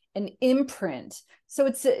an imprint. So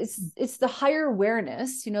it's the higher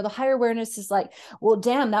awareness. The higher awareness is like, well,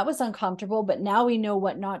 damn, that was uncomfortable, but now we know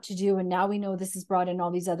what not to do. And now we know this has brought in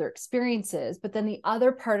all these other experiences. But then the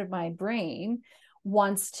other part of my brain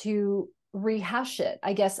wants to rehash it,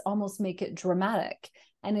 I guess, almost make it dramatic.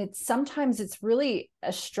 And sometimes it's really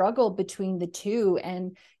a struggle between the two.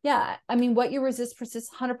 And yeah, I mean, what you resist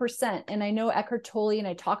persists 100%. And I know Eckhart Tolle, and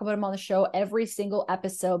I talk about him on the show every single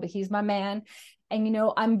episode, but he's my man. And,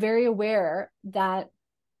 I'm very aware that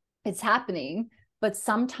it's happening, but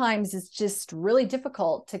sometimes it's just really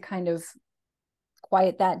difficult to kind of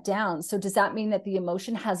quiet that down. So does that mean that the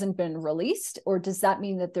emotion hasn't been released, or does that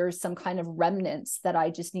mean that there's some kind of remnants that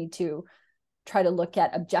I just need to try to look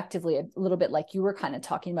at objectively, a little bit like you were kind of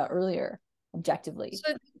talking about earlier, objectively?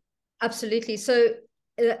 So, absolutely. So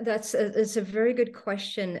it's a very good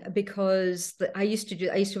question, because I used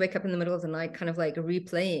to wake up in the middle of the night, kind of like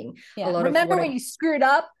replaying a lot of remember when you screwed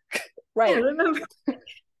up? Right. Yeah, remember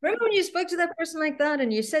when you spoke to that person like that,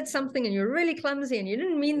 and you said something and you're really clumsy and you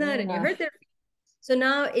didn't mean that, and you hurt their. So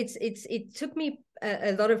now it took me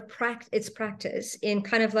a lot of practice in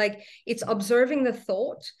kind of like, it's observing the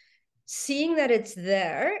thought, seeing that it's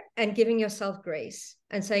there, and giving yourself grace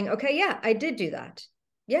and saying, okay, yeah, I did do that.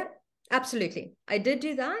 Yeah, absolutely. I did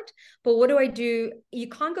do that. But what do I do? You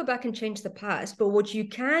can't go back and change the past, but what you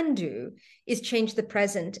can do is change the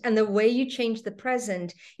present. And the way you change the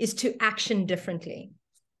present is to action differently.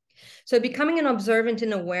 So becoming an observant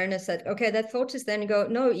in awareness that, okay, that thought is then go,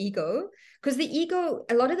 no, ego. Because the ego,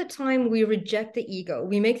 a lot of the time we reject the ego.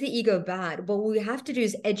 We make the ego bad. What we have to do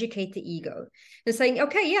is educate the ego and saying,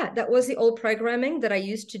 okay, yeah, that was the old programming that I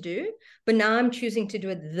used to do, but now I'm choosing to do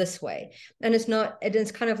it this way. And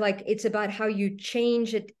it's kind of like, it's about how you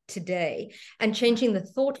change it today and changing the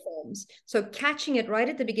thought forms. So catching it right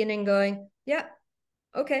at the beginning, going, yeah,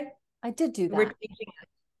 okay. I did do that. We're changing it.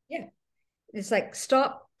 Yeah. It's like,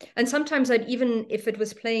 stop. And sometimes I'd, even if it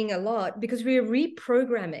was playing a lot, because we're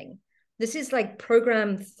reprogramming. This is like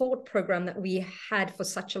thought program that we had for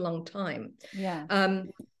such a long time. Yeah.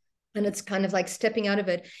 And it's kind of like stepping out of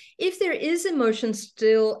it. If there is emotion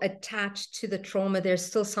still attached to the trauma, there's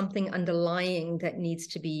still something underlying that needs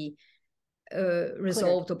to be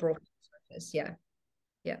resolved or brought to the surface. Yeah.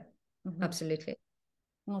 Yeah. Mm-hmm. Absolutely.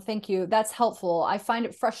 Well, thank you. That's helpful. I find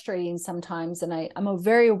it frustrating sometimes. And I'm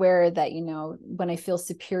very aware that, you know, when I feel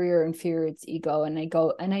superior or inferior, it's ego. And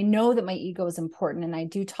I know that my ego is important. And I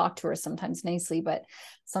do talk to her sometimes nicely, but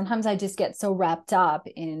sometimes I just get so wrapped up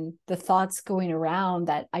in the thoughts going around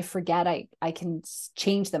that I forget I can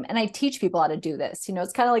change them. And I teach people how to do this. You know,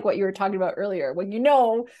 it's kind of like what you were talking about earlier, when you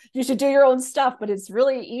know you should do your own stuff, but it's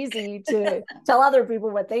really easy to tell other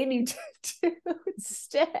people what they need to do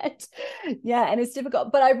instead. Yeah. And it's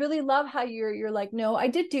difficult, but I really love how you're like, no, I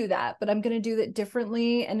did do that, but I'm going to do it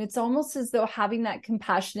differently. And it's almost as though having that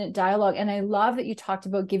compassionate dialogue. And I love that you talked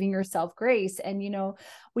about giving yourself grace. And, you know,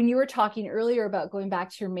 when you were talking earlier about going back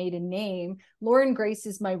to your maiden name, Lauren Grace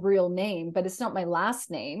is my real name, but it's not my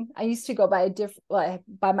last name. I used to go by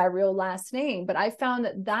by my real last name, but I found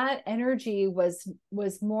that energy was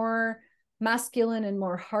more masculine and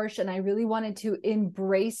more harsh, and I really wanted to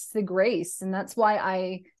embrace the grace, and that's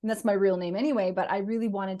why that's my real name anyway, but I really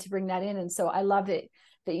wanted to bring that in. And so I love it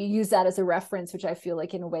that you use that as a reference, which I feel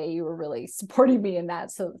like in a way you were really supporting me in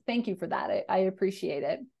that. So thank you for that. I appreciate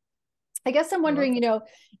it. I guess I'm wondering, you know,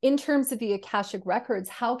 in terms of the Akashic records,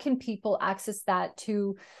 how can people access that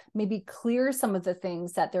to maybe clear some of the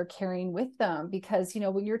things that they're carrying with them? Because, you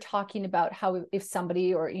know, when you're talking about how if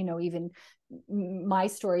somebody, or, you know, even my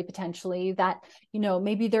story potentially, that, you know,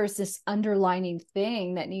 maybe there's this underlining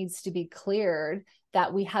thing that needs to be cleared,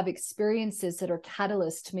 that we have experiences that are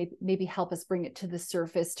catalysts to maybe help us bring it to the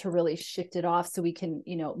surface, to really shift it off so we can,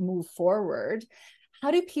 you know, move forward.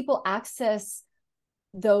 How do people access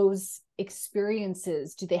those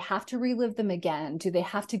experiences? Do they have to relive them again? Do they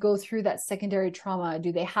have to go through that secondary trauma?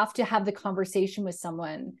 Do they have to have the conversation with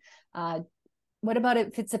someone? What about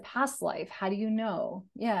if it's a past life? How do you know?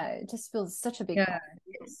 Yeah, it just feels such a big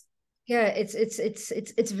yeah,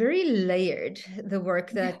 it's very layered, the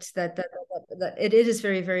work that it is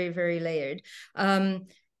very, very, very layered.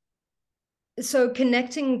 So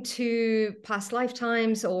connecting to past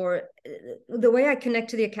lifetimes, or the way I connect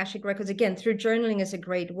to the Akashic records, again, through journaling is a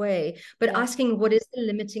great way, but asking what is the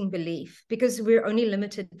limiting belief, because we're only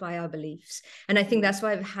limited by our beliefs. And I think that's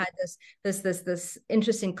why I've had this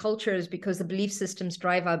interest in cultures, because the belief systems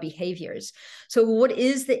drive our behaviors. So what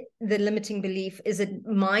is the limiting belief? Is it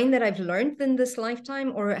mine that I've learned in this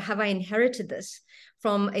lifetime, or have I inherited this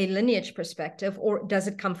from a lineage perspective, or does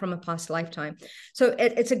it come from a past lifetime? So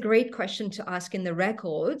it's a great question to ask in the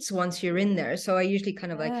records once you're in there. So I usually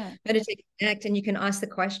kind of like meditate, connect, and you can ask the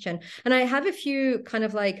question. And I have a few kind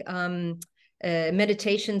of like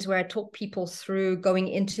meditations where I talk people through going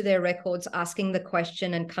into their records, asking the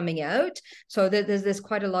question and coming out. So there's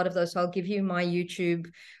quite a lot of those. So I'll give you my YouTube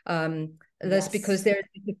list, because there's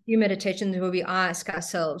a few meditations where we ask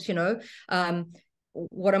ourselves, you know,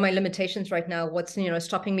 what are my limitations right now? What's, you know,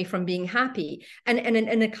 stopping me from being happy? And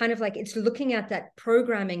it kind of like, it's looking at that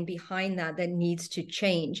programming behind that needs to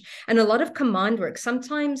change. And a lot of command work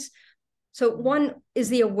sometimes. So one is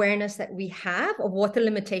the awareness that we have of what the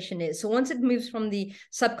limitation is. So once it moves from the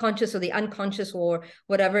subconscious or the unconscious or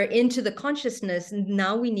whatever into the consciousness,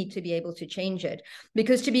 now we need to be able to change it.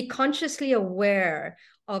 Because to be consciously aware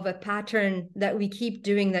of a pattern that we keep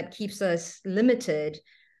doing that keeps us limited,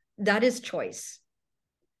 that is choice.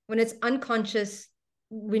 When it's unconscious,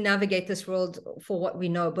 we navigate this world for what we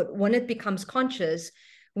know. But when it becomes conscious,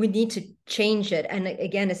 we need to change it. And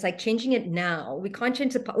again, it's like changing it now. We can't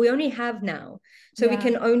change we only have now. So we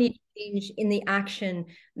can only change in the action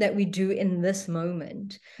that we do in this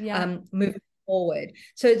moment, moving forward.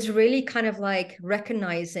 So it's really kind of like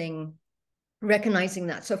recognizing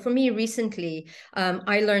that. So for me recently,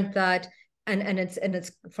 I learned that, and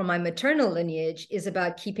it's from my maternal lineage, is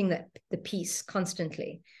about keeping the peace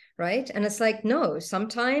constantly. Right. And it's like, no,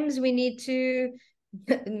 sometimes we need things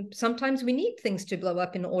to blow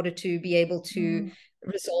up in order to be able to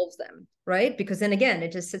resolve them. Right. Because then again,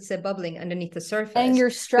 it just sits there bubbling underneath the surface. And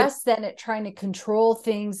you're stressed then at trying to control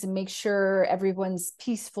things and make sure everyone's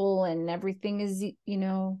peaceful and everything is, you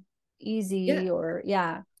know, easy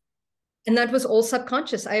And that was all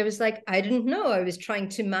subconscious. I was like, I didn't know I was trying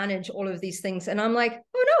to manage all of these things. And I'm like,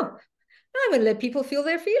 oh no, I'm going to let people feel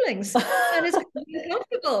their feelings, and it's going to be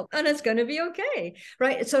comfortable, and it's going to be okay.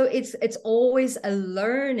 Right. So it's always a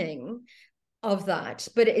learning of that,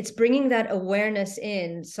 but it's bringing that awareness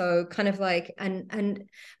in. So kind of like, and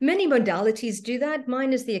many modalities do that.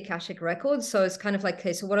 Mine is the Akashic record. So it's kind of like,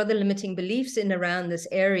 okay, so what are the limiting beliefs in around this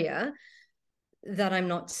area that I'm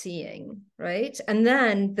not seeing, right? And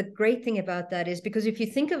then the great thing about that is, because if you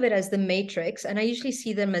think of it as the matrix, and I usually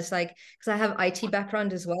see them as like, because I have IT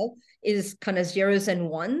background as well, is kind of zeros and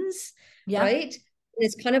ones, Yeah. right?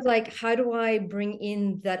 It's kind of like, how do I bring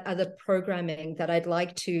in that other programming that I'd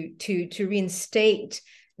like to reinstate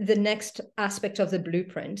the next aspect of the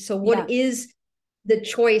blueprint? So what is the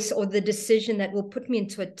choice or the decision that will put me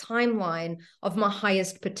into a timeline of my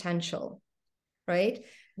highest potential, right?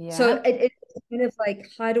 So it's kind of like,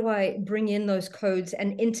 how do I bring in those codes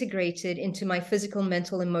and integrate it into my physical,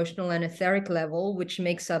 mental, emotional, and etheric level, which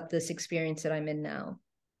makes up this experience that I'm in now?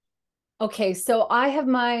 Okay, so I have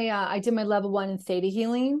I did my level 1 in theta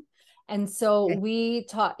healing. And so we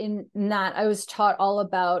taught in that, I was taught all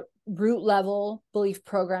about root level belief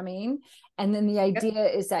programming. And then the idea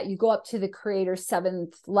is that you go up to the creator's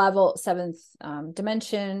seventh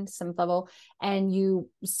dimension, seventh level, and you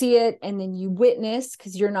see it, and then you witness,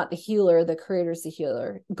 because you're not the healer, the creator's the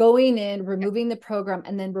healer, going in, removing the program,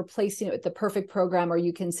 and then replacing it with the perfect program, or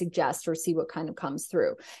you can suggest or see what kind of comes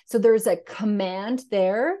through. So there's a command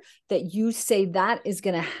there that you say that is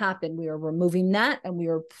going to happen. We are removing that and we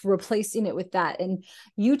are replacing it with that. And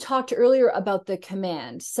you talked earlier about the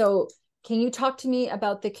command. So can you talk to me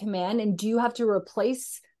about the command, and do you have to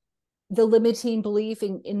replace the limiting belief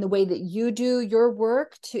in the way that you do your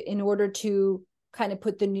work in order to kind of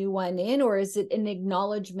put the new one in, or is it an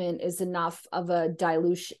acknowledgement is enough of a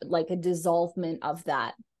dilution, like a dissolvement of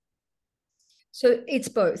that? So it's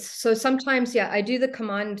both. So sometimes, I do the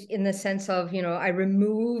command in the sense of, I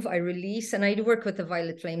remove, I release, and I do work with the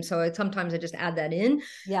violet flame. So sometimes I just add that in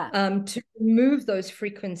to remove those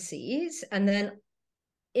frequencies. And then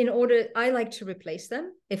I like to replace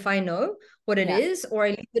them if I know what it is, or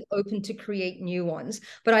I leave it open to create new ones.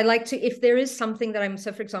 But I like to, if there is something that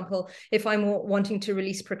so for example, if I'm wanting to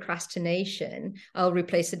release procrastination, I'll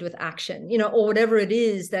replace it with action, or whatever it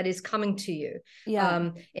is that is coming to you.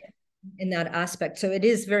 In that aspect. So it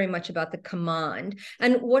is very much about the command.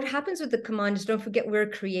 And what happens with the command is, don't forget, we're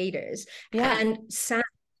creators. And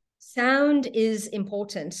sound is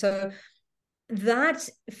important. So that,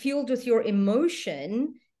 fueled with your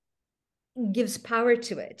emotion, gives power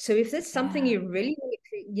to it. So if there's something you really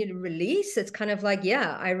release, it's kind of like,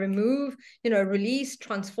 I remove, release,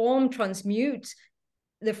 transform, transmute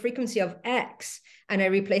the frequency of X, and I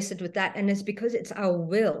replace it with that. And it's because it's our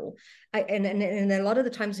will. And a lot of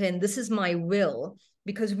the times saying, this is my will,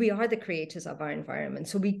 because we are the creators of our environment.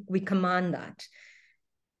 So we command that,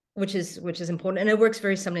 which is important. And it works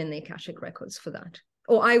very similarly in the Akashic records for that.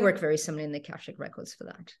 Or I work very similarly in the Akashic records for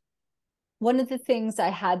that. One of the things I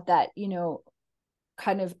had that,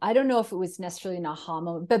 kind of, I don't know if it was necessarily an aha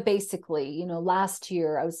moment, but basically, last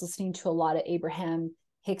year I was listening to a lot of Abraham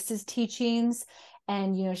Hicks's teachings,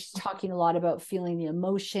 and, she's talking a lot about feeling the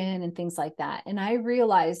emotion and things like that. And I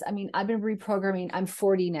realized, I've been reprogramming, I'm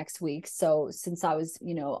 40 next week. So since I was,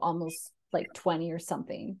 almost like 20 or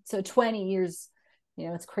something. So 20 years,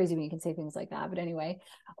 it's crazy when you can say things like that. But anyway,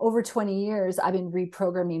 over 20 years, I've been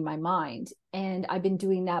reprogramming my mind. And I've been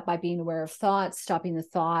doing that by being aware of thoughts, stopping the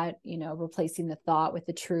thought, replacing the thought with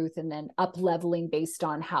the truth, and then up leveling based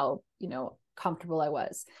on how, comfortable I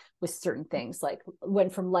was with certain things, like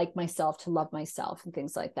went from like myself to love myself and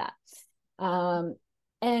things like that. And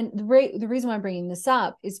the reason why I'm bringing this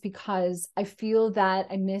up is because I feel that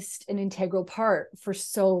I missed an integral part for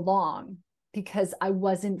so long, because I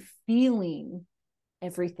wasn't feeling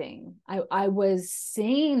everything. I was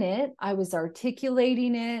saying it, I was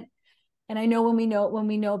articulating it. And I know when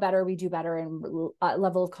we know better, we do better, and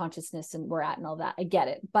level of consciousness and we're at and all that. I get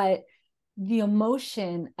it. But the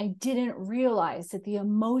emotion, I didn't realize that the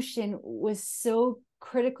emotion was so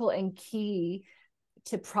critical and key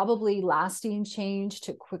to probably lasting change,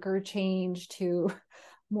 to quicker change, to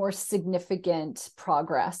more significant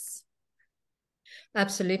progress.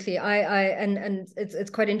 Absolutely. And it's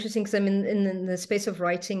quite interesting, because I'm in the space of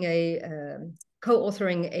writing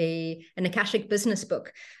co-authoring an Akashic business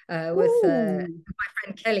book with my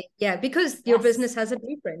friend Kelly. Yeah, because your business has a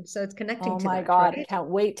blueprint, so it's connecting to that. Oh my God, right? I can't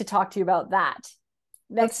wait to talk to you about that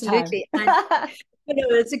next Absolutely. time.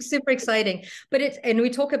 It's super exciting. But and we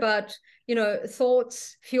talk about,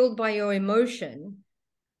 thoughts fueled by your emotion,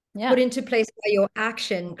 put into place by your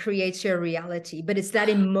action creates your reality. But it's that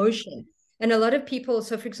emotion. And a lot of people,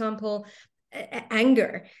 so for example,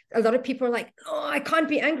 anger. A lot of people are like, oh, I can't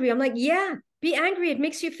be angry. I'm like, yeah, be angry. It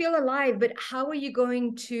makes you feel alive. But how are you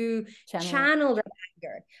going to channel that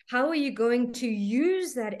anger? How are you going to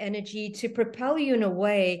use that energy to propel you in a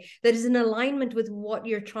way that is in alignment with what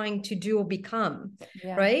you're trying to do or become?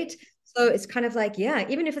 Yeah. Right. So it's kind of like, yeah,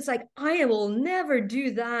 even if it's like, I will never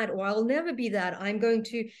do that, or I'll never be that, I'm going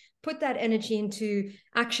to put that energy into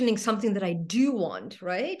actioning something that I do want,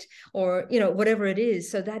 right? Or, you know, whatever it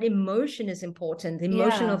is. So that emotion is important, the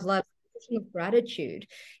emotion of love, of gratitude.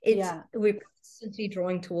 We're constantly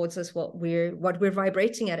drawing towards us what we're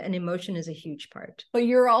vibrating at, and emotion is a huge part. But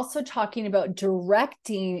you're also talking about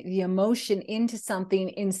directing the emotion into something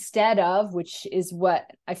instead of, which is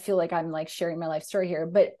what I feel like I'm like sharing my life story here,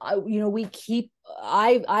 but you know,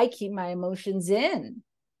 I keep my emotions in,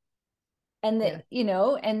 and that, you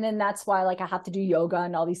know, and then that's why like I have to do yoga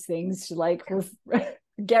and all these things to like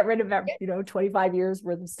get rid of, you know, 25 years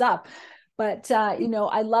worth of stuff. But you know,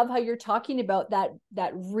 I love how you're talking about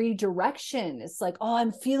that redirection. It's like, oh,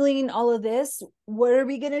 I'm feeling all of this. What are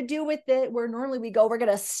we gonna do with it? Where normally we go, we're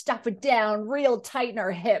gonna stuff it down real tight in our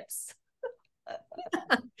hips.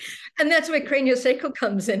 And that's where craniosacral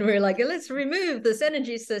comes in. We're like, let's remove this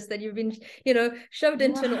energy cyst that you've been, you know, shoved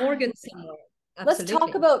into an organ somewhere. Absolutely. Let's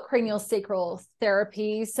talk about craniosacral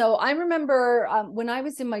therapy. So I remember when I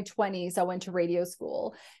was in my 20s, I went to radio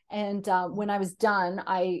school, and when I was done,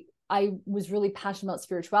 I was really passionate about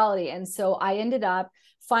spirituality. And so I ended up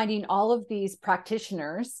finding all of these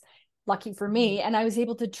practitioners, lucky for me, and I was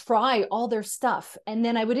able to try all their stuff. And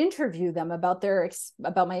then I would interview them about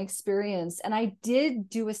about my experience. And I did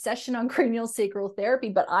do a session on craniosacral therapy,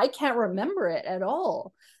 but I can't remember it at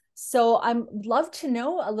all. So I'm love to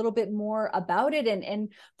know a little bit more about it.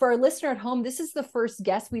 And for our listener at home, this is the first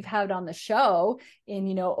guest we've had on the show in,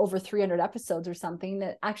 you know, over 300 episodes or something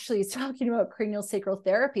that actually is talking about craniosacral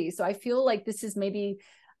therapy. So I feel like this is maybe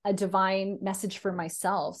a divine message for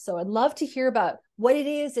myself. So I'd love to hear about what it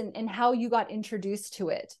is and how you got introduced to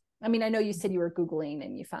it. I mean, I know you said you were Googling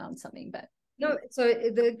and you found something, but. No, so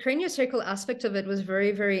the craniosacral aspect of it was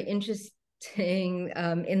very, very interesting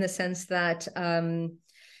in the sense that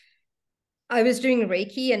I was doing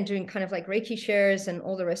Reiki and doing kind of like Reiki shares and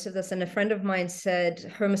all the rest of this. And a friend of mine said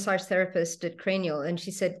her massage therapist did cranial, and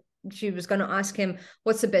she said she was going to ask him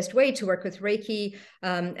what's the best way to work with Reiki.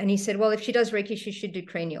 And he said, well, if she does Reiki, she should do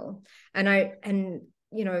cranial. And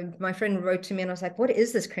you know, my friend wrote to me and I was like, what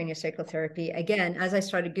is this craniosacral therapy? Again, as I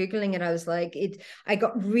started Googling it, I was like, I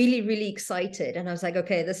got really, really excited. And I was like,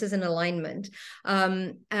 okay, this is an alignment.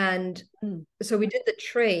 So we did the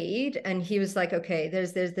trade, and he was like, okay,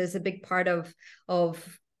 there's a big part of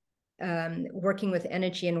working with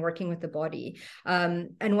energy and working with the body.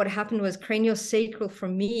 And what happened was craniosacral for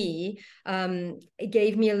me, it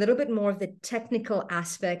gave me a little bit more of the technical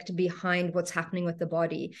aspect behind what's happening with the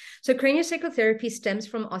body. So craniosacral therapy stems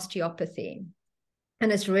from osteopathy.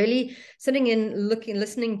 And it's really sitting in, looking,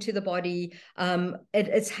 listening to the body.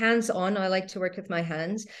 It's hands-on. I like to work with my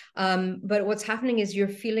hands. But what's happening is you're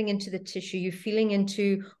feeling into the tissue. You're feeling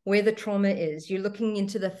into where the trauma is. You're looking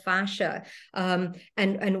into the fascia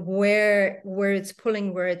and where it's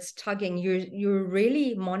pulling, where it's tugging. You're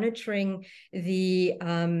really monitoring the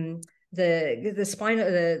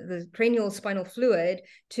cranial spinal fluid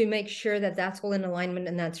to make sure that that's all in alignment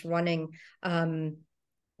and that's running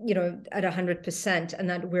you know, at 100%, and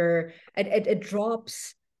that it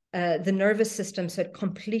drops the nervous system, so it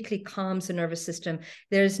completely calms the nervous system.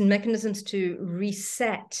 There's mechanisms to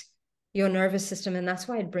reset your nervous system, and that's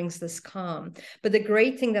why it brings this calm. But the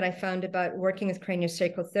great thing that I found about working with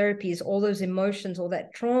craniosacral therapy is all those emotions, all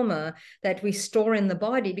that trauma that we store in the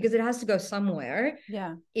body, because it has to go somewhere.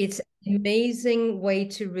 Yeah, it's an amazing way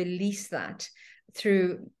to release that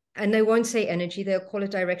through. And they won't say energy, they'll call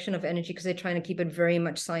it direction of energy because they're trying to keep it very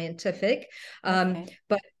much scientific.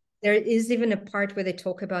 But there is even a part where they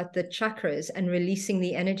talk about the chakras and releasing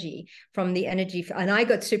the energy from the energy. And I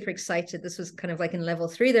got super excited. This was kind of like in level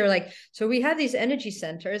 3. They're like, so we have these energy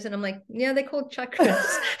centers. And I'm like, yeah, they're called chakras.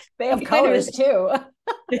 They have colors too.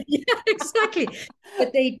 Yeah, exactly.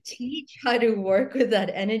 But they teach how to work with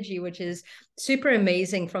that energy, which is super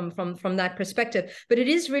amazing from that perspective. But it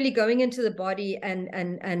is really going into the body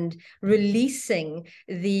and releasing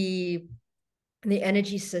the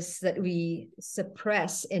energy cysts that we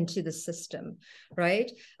suppress into the system,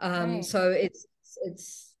 right? So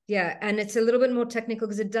it's yeah, and it's a little bit more technical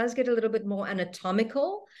because it does get a little bit more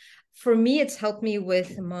anatomical. For me, it's helped me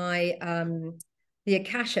with my the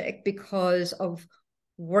Akashic because of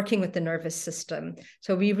working with the nervous system.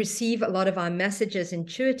 So we receive a lot of our messages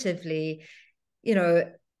intuitively, you know,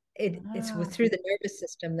 it's through the nervous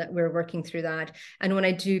system that we're working through that. And when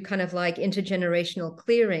I do kind of like intergenerational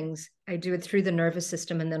clearings, I do it through the nervous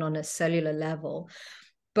system and then on a cellular level.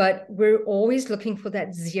 But we're always looking for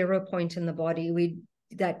that 0 point in the body.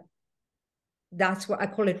 That's what I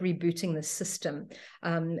call it, rebooting the system.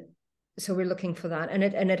 So we're looking for that, and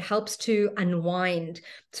it helps to unwind.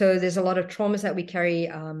 So there's a lot of traumas that we carry,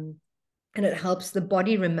 and it helps the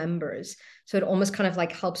body remembers. So it almost kind of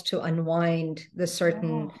like helps to unwind the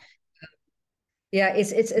certain. Yeah,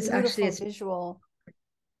 it's actually it's visual.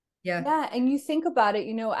 Yeah. Yeah. And you think about it,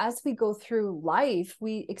 as we go through life,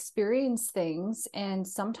 we experience things, and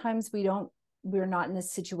sometimes we're not in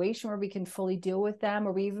this situation where we can fully deal with them,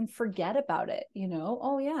 or we even forget about it,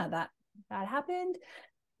 oh yeah, that happened.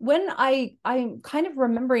 When I'm kind of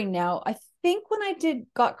remembering now, I think when I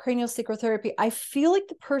got craniosacral therapy, I feel like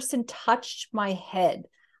the person touched my head,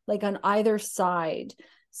 like on either side.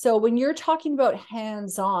 So when you're talking about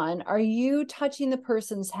hands-on, are you touching the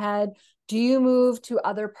person's head? Do you move to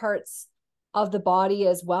other parts of the body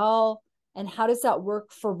as well? And how does that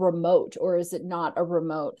work for remote, or is it not a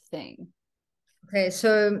remote thing? Okay,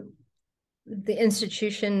 so the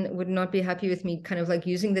institution would not be happy with me kind of like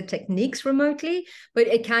using the techniques remotely, but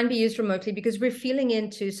it can be used remotely because we're feeling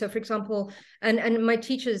into, so for example, and my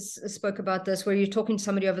teachers spoke about this, where you're talking to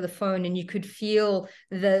somebody over the phone and you could feel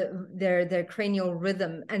their cranial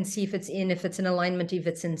rhythm and see if it's in alignment, if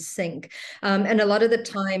it's in sync. And a lot of the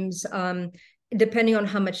times, depending on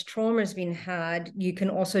how much trauma has been had, you can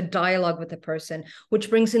also dialogue with the person, which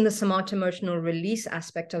brings in the somato-emotional release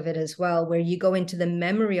aspect of it as well, where you go into the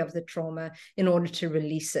memory of the trauma in order to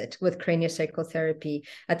release it with craniosacral therapy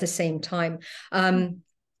at the same time.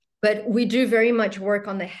 But we do very much work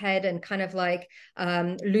on the head and kind of like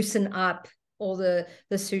loosen up all the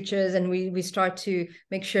sutures, and we start to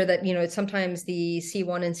make sure that sometimes the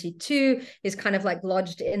C1 and C2 is kind of like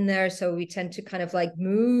lodged in there, so we tend to kind of like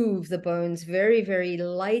move the bones very, very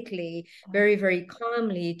lightly, very, very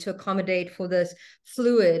calmly, to accommodate for this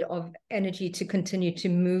fluid of energy to continue to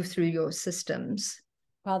move through your systems.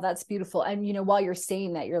 Wow, that's beautiful. And while you're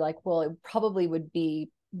saying that, you're like, well, it probably would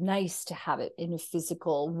be nice to have it in a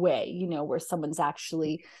physical way, where someone's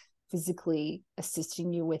actually physically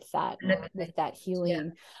assisting you with that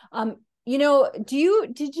healing. Yeah.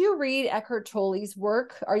 Did you read Eckhart Tolle's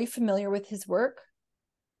work? Are you familiar with his work?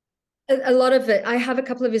 A lot of it. I have a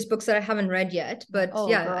couple of his books that I haven't read yet, but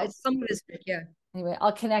it's some of his book, yeah. Anyway,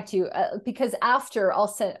 I'll connect you because after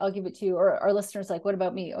I'll give it to you, or our listeners like, what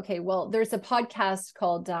about me? Okay, well, there's a podcast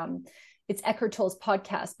called it's Eckhart Tolle's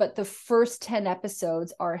podcast, but the first 10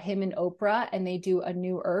 episodes are him and Oprah, and they do a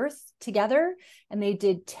new earth together, and they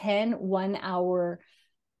did 10 1-hour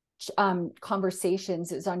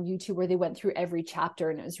conversations. It was on YouTube where they went through every chapter,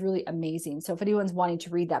 and it was really amazing. So if anyone's wanting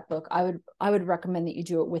to read that book, I would recommend that you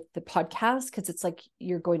do it with the podcast, because it's like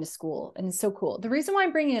you're going to school, and it's so cool. The reason why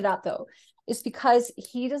I'm bringing it up though is because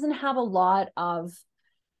he doesn't have a lot of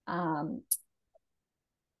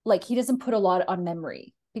he doesn't put a lot on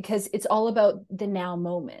memory, because it's all about the now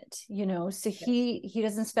moment, so he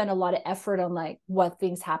doesn't spend a lot of effort on like what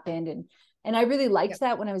things happened. And I really liked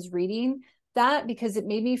that when I was reading that, because it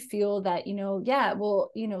made me feel that,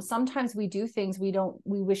 sometimes we do things we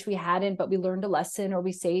wish we hadn't, but we learned a lesson, or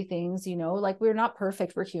we say things, like we're not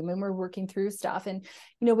perfect, we're human, we're working through stuff. And,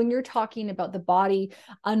 when you're talking about the body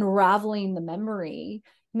unraveling the memory,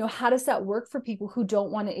 how does that work for people who don't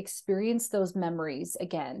want to experience those memories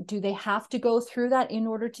again? Do they have to go through that in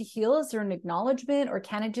order to heal? Is there an acknowledgement, or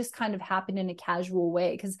can it just kind of happen in a casual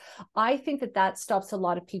way? Because I think that stops a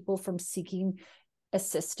lot of people from seeking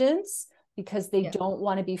assistance, because they don't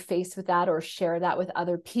want to be faced with that or share that with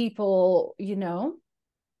other people,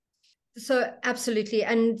 So absolutely.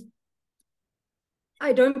 And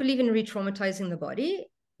I don't believe in re-traumatizing the body.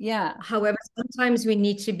 Yeah. However, sometimes we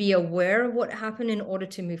need to be aware of what happened in order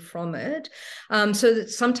to move from it. So that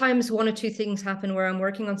sometimes one or two things happen where I'm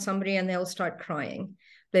working on somebody and they'll start crying.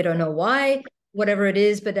 They don't know why, whatever it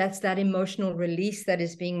is, but that's that emotional release that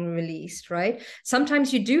is being released, right?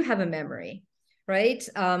 Sometimes you do have a memory, right?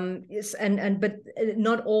 But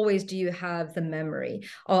not always do you have the memory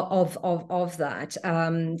of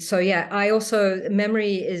that. So yeah, I also,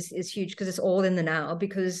 memory is huge, because it's all in the now,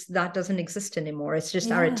 because that doesn't exist anymore. It's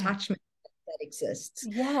just our attachment that exists.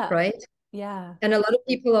 Yeah. Right. Yeah. And a lot of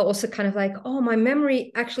people are also kind of like, oh, my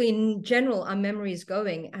memory, actually in general, our memory is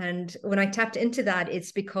going. And when I tapped into that,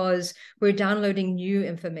 it's because we're downloading new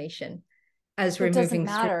information as we're moving through. It doesn't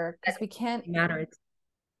matter, because we can't matter.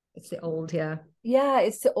 It's the old, yeah. Yeah,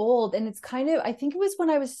 it's the old. And it's kind of, I think it was when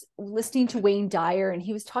I was listening to Wayne Dyer and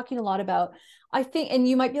he was talking a lot about, I think, and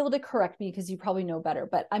you might be able to correct me because you probably know better,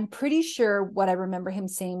 but I'm pretty sure what I remember him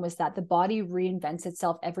saying was that the body reinvents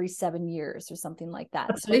itself every 7 years or something like that.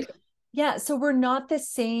 So, Absolutely. yeah, so we're not the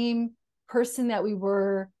same person that we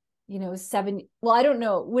were, seven. Well, I don't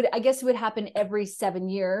know. I guess it would happen every 7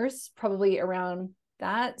 years, probably around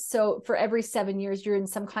that. So for every 7 years, you're in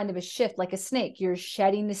some kind of a shift, like a snake. You're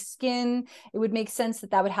shedding the skin. It would make sense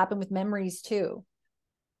that that would happen with memories too.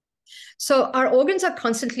 So our organs are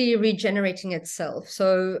constantly regenerating itself.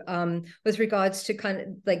 So with regards to kind of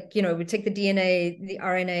like, we take the DNA, the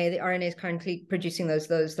RNA is currently producing those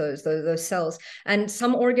cells. And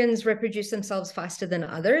some organs reproduce themselves faster than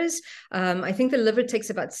others. I think the liver takes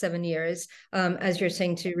about 7 years, as you're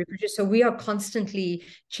saying, to reproduce. So we are constantly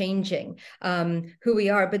changing who we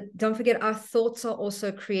are. But don't forget, our thoughts are also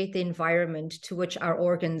create the environment to which our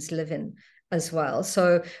organs live in as well.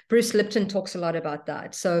 So Bruce Lipton talks a lot about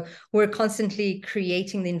that. So we're constantly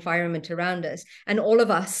creating the environment around us, and all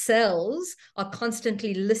of our cells are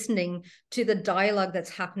constantly listening to the dialogue that's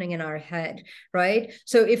happening in our head, right?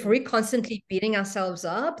 So if we're constantly beating ourselves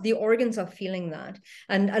up, the organs are feeling that.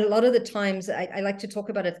 And a lot of the times I like to talk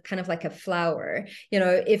about it kind of like a flower.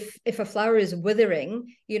 If a flower is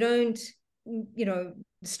withering, you don't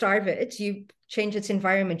starve it. You change its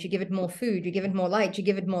environment, you give it more food, you give it more light, you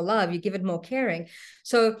give it more love, you give it more caring.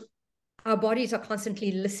 So our bodies are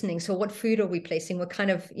constantly listening. So what food are we placing? What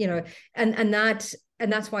kind of, and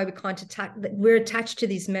that's why we can't attack. We're attached to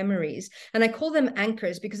these memories, and I call them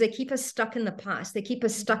anchors because they keep us stuck in the past. They keep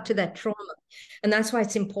us stuck to that trauma, and that's why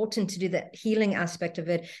it's important to do the healing aspect of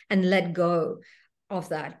it and let go of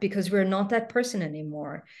that, because we're not that person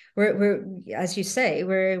anymore. We're as you say,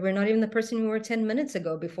 we're not even the person we were 10 minutes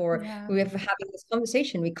ago before we were having this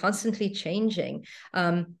conversation. We're constantly changing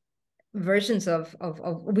versions of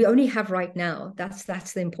we only have right now. That's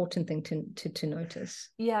the important thing to notice.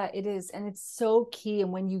 Yeah, it is. And it's so key.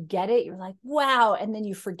 And when you get it, you're like, wow. And then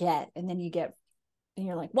you forget. And then and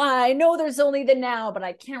you're like, wow, I know there's only the now, but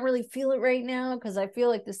I can't really feel it right now because I feel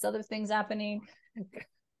like this other thing's happening.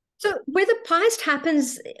 So where the past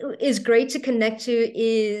happens is great to connect to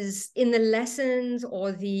is in the lessons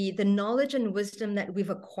or the knowledge and wisdom that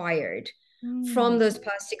we've acquired from those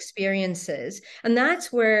past experiences. And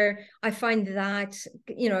that's where I find that,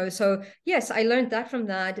 so yes, I learned that from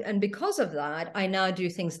that. And because of that, I now do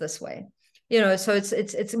things this way. So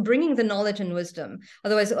it's bringing the knowledge and wisdom.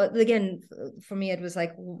 Otherwise, again, for me, it was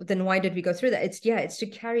like, then why did we go through that? It's to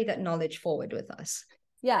carry that knowledge forward with us.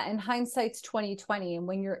 Yeah, and hindsight's 2020, and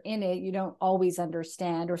when you're in it, you don't always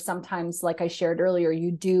understand, or sometimes, like I shared earlier,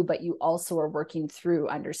 you do, but you also are working through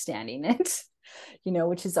understanding it,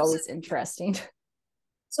 which is always interesting.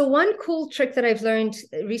 So one cool trick that I've learned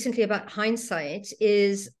recently about hindsight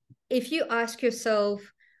is if you ask yourself,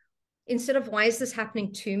 instead of why is this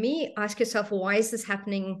happening to me, ask yourself, why is this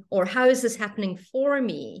happening, or how is this happening for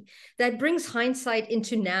me? That brings hindsight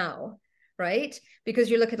into now, right?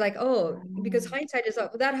 Because you look at like, oh, because hindsight is, oh,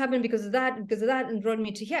 that happened because of that, and brought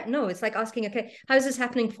me to here. No, it's like asking, okay, how is this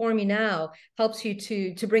happening for me now? Helps you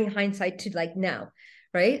to bring hindsight to like now,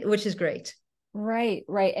 right? Which is great. Right.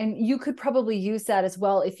 And you could probably use that as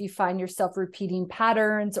well if you find yourself repeating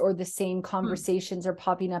patterns or the same conversations are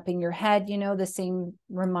popping up in your head, the same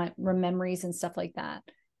memories and stuff like that,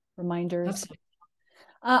 reminders. Absolutely.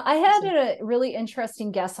 I had a really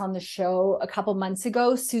interesting guest on the show a couple months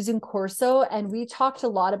ago, Susan Corso, and we talked a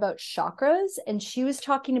lot about chakras. And she was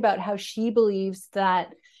talking about how she believes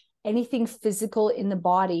that anything physical in the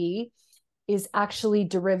body is actually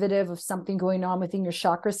derivative of something going on within your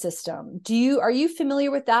chakra system. Are you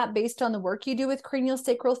familiar with that based on the work you do with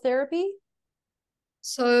craniosacral therapy?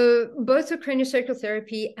 So both the craniosacral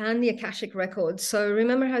therapy and the Akashic records. So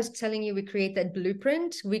remember how I was telling you we create that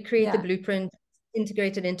blueprint? We create the blueprint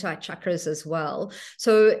integrated into our chakras as well.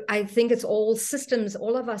 So I think it's all systems,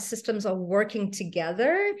 all of our systems are working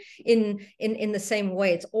together in the same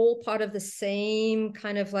way. It's all part of the same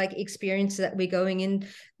kind of like experience that we're going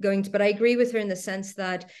to, but I agree with her in the sense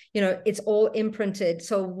that, it's all imprinted.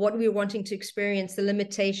 So what we're wanting to experience, the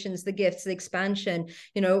limitations, the gifts, the expansion,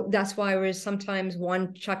 that's why we're sometimes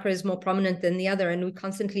one chakra is more prominent than the other. And we're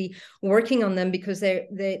constantly working on them because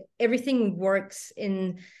everything works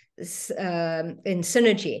in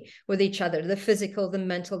synergy with each other, the physical, the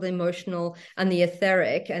mental, the emotional, and the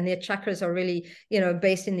etheric. And the chakras are really,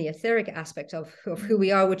 based in the etheric aspect of who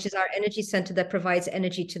we are, which is our energy center that provides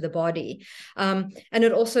energy to the body. And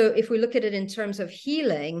it also, if we look at it in terms of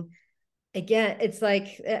healing, again, it's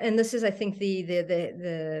like, and this is, I think,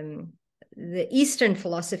 the Eastern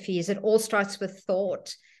philosophy is it all starts with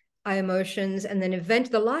thought our emotions, and then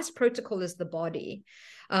the last protocol is the body.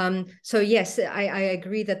 So yes, I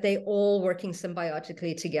agree that they all working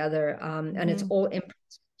symbiotically together, and it's all important.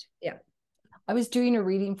 Yeah. I was doing a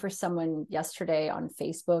reading for someone yesterday on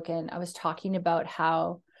Facebook, and I was talking about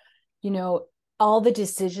how, all the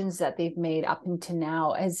decisions that they've made up until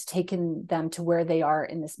now has taken them to where they are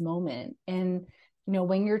in this moment. And,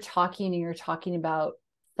 when you're talking about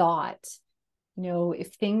thought,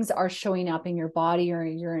 if things are showing up in your body or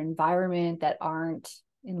your environment that aren't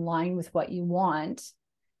in line with what you want,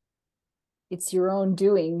 it's your own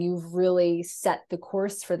doing. You've really set the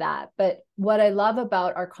course for that. But what I love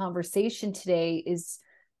about our conversation today is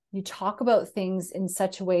you talk about things in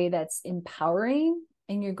such a way that's empowering,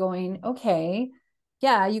 and you're going, okay,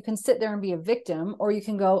 yeah, you can sit there and be a victim, or you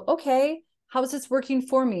can go, okay, how is this working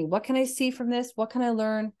for me? What can I see from this? What can I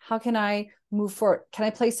learn? How can I move forward? Can I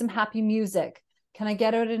play some happy music? Can I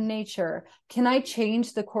get out in nature? Can I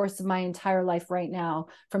change the course of my entire life right now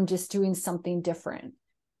from just doing something different?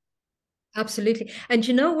 Absolutely. And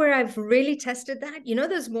where I've really tested that?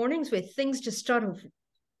 Those mornings where things just start off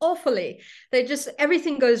awfully.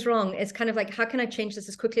 Everything goes wrong. It's kind of like, how can I change this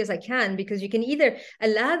as quickly as I can? Because you can either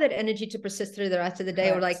allow that energy to persist through the rest of the day,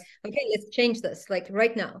 or like, okay, let's change this, like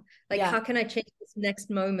right now. Like, how can I change this next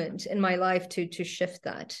moment in my life to shift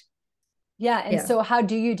that? Yeah. And so how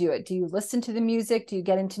do you do it? Do you listen to the music? Do you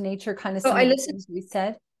get into nature? Kind of some of the things we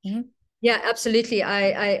said? Mm-hmm. Yeah, absolutely.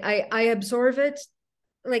 I absorb it.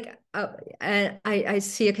 Like, and I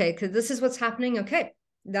see, okay, because this is what's happening. Okay,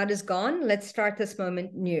 that is gone. Let's start this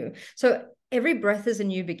moment new. So every breath is a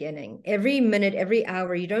new beginning. Every minute, every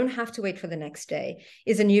hour, you don't have to wait for the next day,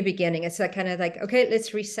 is a new beginning. It's like kind of like, okay,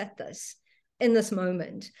 let's reset this in this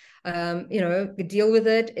moment. Deal with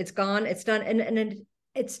it. It's gone. It's done. And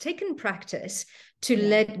it's taken practice to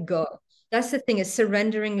let go. That's the thing, is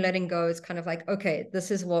surrendering, letting go is kind of like, okay,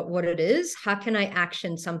 this is what it is. How can I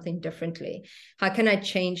action something differently? How can I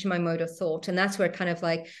change my mode of thought? And that's where kind of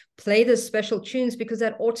like play those special tunes, because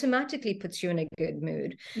that automatically puts you in a good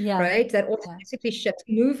mood, right? That automatically shifts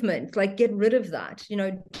movement, like get rid of that,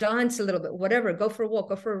 dance a little bit, whatever, go for a walk,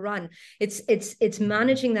 go for a run. It's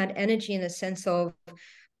managing that energy in the sense of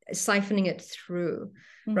siphoning it through.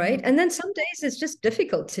 Right. And then some days it's just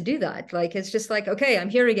difficult to do that. Like, it's just like, okay, I'm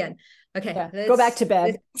here again. Okay, go back to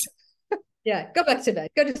bed. Go back to bed,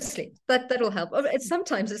 go to sleep. That'll help.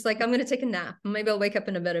 Sometimes it's like, I'm going to take a nap. Maybe I'll wake up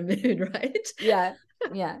in a better mood, right? Yeah.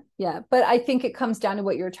 But I think it comes down to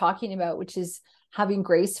what you're talking about, which is having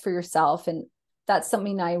grace for yourself. And that's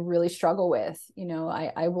something I really struggle with.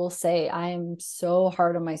 I will say I am so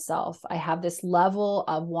hard on myself. I have this level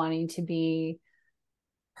of wanting to be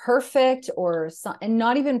perfect, and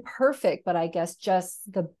not even perfect, but I guess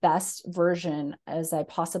just the best version as I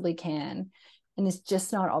possibly can. And it's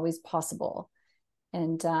just not always possible.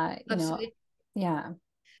 And, yeah.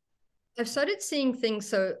 I've started seeing things,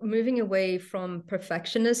 so moving away from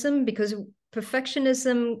perfectionism, because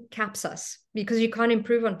perfectionism caps us, because you can't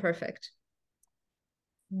improve on perfect.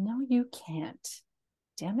 No, you can't.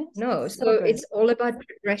 Damn it. No, so it's all about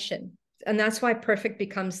progression. And that's why perfect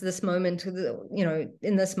becomes this moment,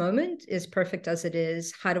 in this moment is perfect as it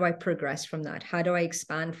is. How do I progress from that? How do I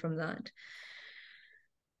expand from that?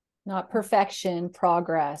 Not perfection,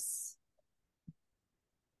 progress.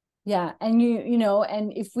 Yeah. And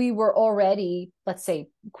and if we were already, let's say,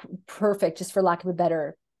 perfect, just for lack of a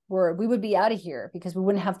better word, we would be out of here because we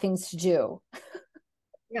wouldn't have things to do.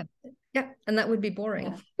 Yeah. And that would be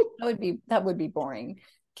boring. That would be boring.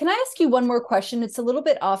 Can I ask you one more question? It's a little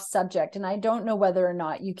bit off subject, and I don't know whether or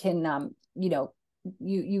not you can,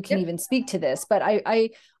 you can even speak to this, but I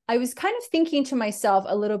was kind of thinking to myself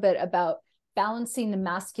a little bit about balancing the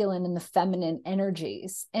masculine and the feminine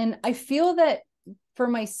energies. And I feel that for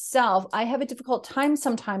myself, I have a difficult time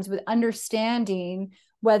sometimes with understanding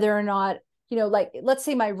whether or not, like, let's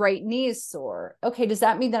say my right knee is sore. Okay, does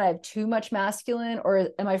that mean that I have too much masculine, or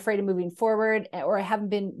am I afraid of moving forward, or I haven't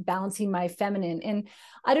been balancing my feminine? And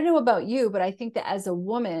I don't know about you, but I think that as a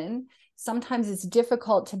woman, sometimes it's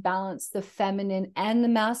difficult to balance the feminine and the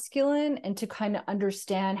masculine, and to kind of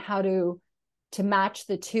understand how to match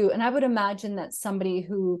the two. And I would imagine that somebody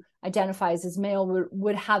who identifies as male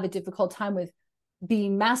would have a difficult time with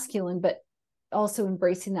being masculine, but also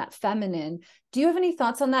embracing that feminine. Do you have any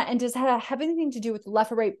thoughts on that? And does that have anything to do with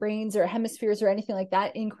left or right brains or hemispheres or anything like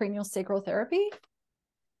that in craniosacral therapy?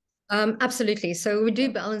 Absolutely. So we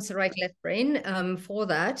do balance the right left brain for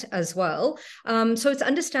that as well. So it's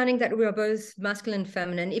understanding that we are both masculine and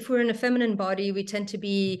feminine. If we're in a feminine body, we tend to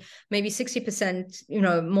be maybe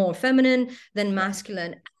 60%, more feminine than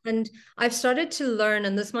masculine. And I've started to learn,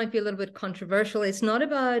 and this might be a little bit controversial, it's not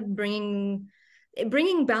about bringing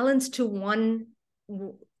bringing balance to one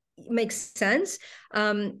makes sense,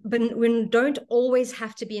 but we don't always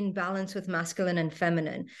have to be in balance with masculine and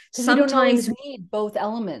feminine. Because we don't always Sometimes need both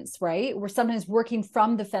elements, right? We're sometimes working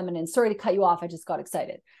from the feminine. Sorry to cut you off. I just got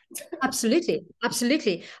excited. absolutely,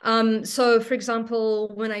 absolutely. So for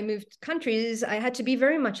example, when I moved countries, I had to be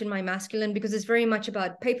very much in my masculine because it's very much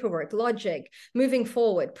about paperwork, logic, moving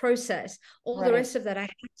forward, process, all the rest of that. I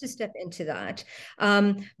had to step into that.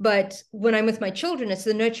 But when I'm with my children, it's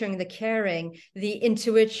the nurturing, the caring, the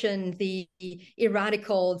intuition, the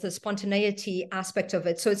erratical, the spontaneity aspect of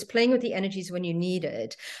it. So it's playing with the energies when you need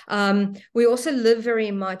it. We also live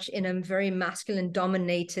very much in a very masculine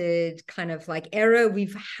dominated kind of like era.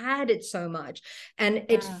 We've had it so much, and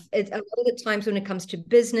it a lot of the times when it comes to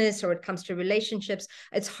business or it comes to relationships,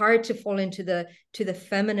 it's hard to fall into the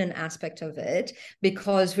feminine aspect of it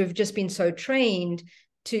because we've just been so trained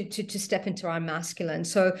to step into our masculine.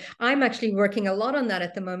 So I'm actually working a lot on that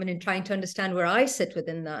at the moment and trying to understand where I sit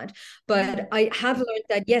within that. But I have learned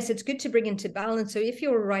that, yes, it's good to bring into balance. So if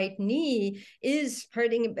your right knee is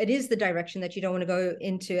hurting, it is the direction that you don't want to go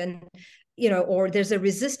into, and or there's a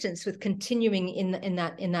resistance with continuing in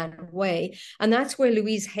that way. And that's where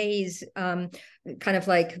Louise Hay's kind of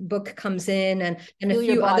like book comes in, and a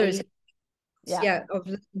few others. Of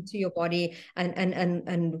listening to your body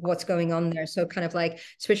and what's going on there. So kind of like,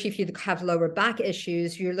 especially if you have lower back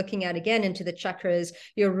issues, you're looking at again into the chakras,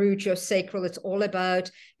 your root, your sacral. It's all about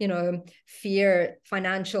fear,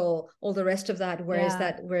 financial, all the rest of that.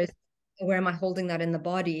 Where am I holding that in the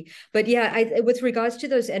body? But with regards to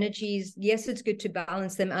those energies, yes, it's good to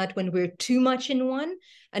balance them out when we're too much in one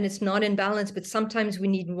and it's not in balance, but sometimes we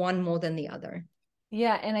need one more than the other.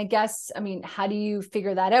 Yeah. And I guess, I mean, how do you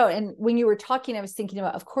figure that out? And when you were talking, I was thinking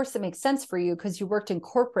about, of course, it makes sense for you because you worked in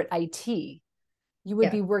corporate IT. You would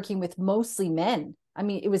be working with mostly men. I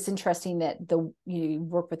mean, it was interesting that you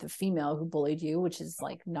work with a female who bullied you, which is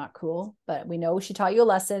like not cool, but we know she taught you a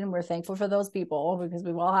lesson. We're thankful for those people because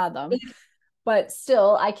we've all had them. But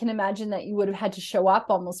still, I can imagine that you would have had to show up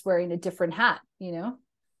almost wearing a different hat,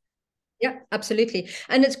 Yeah, absolutely.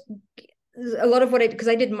 And it's a lot of because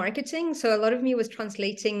I did marketing, so a lot of me was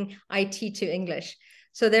translating IT to English.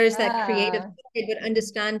 So there's that creative side, but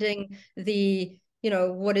understanding the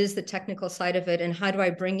what is the technical side of it and how do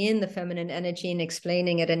I bring in the feminine energy and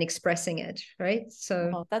explaining it and expressing it, right?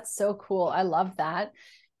 So that's so cool. I love that.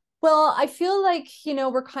 Well, I feel like,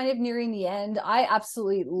 we're kind of nearing the end. I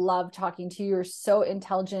absolutely love talking to you. You're so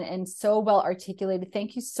intelligent and so well articulated.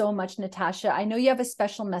 Thank you so much, Natasha. I know you have a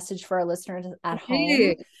special message for our listeners at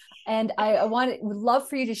home. And I would love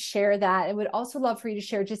for you to share that. I would also love for you to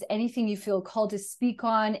share just anything you feel called to speak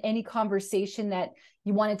on, any conversation that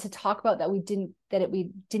you wanted to talk about that we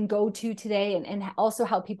didn't go to today, and also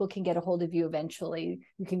how people can get a hold of you eventually.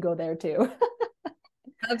 You can go there too.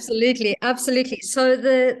 Absolutely. So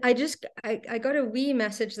I got a wee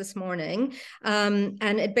message this morning,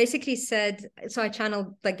 and it basically said, so I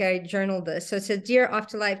journaled this. So it said, "Dear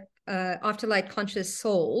Afterlight conscious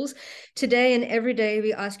souls, today and every day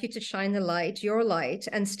we ask you to shine the light, your light,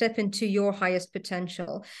 and step into your highest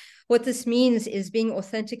potential. What this means is being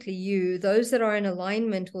authentically you. Those that are in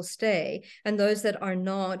alignment will stay, and those that are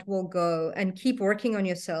not will go. And keep working on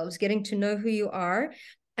yourselves, getting to know who you are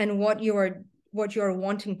and what you're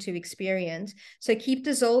wanting to experience. So keep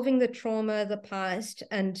dissolving the trauma, the past,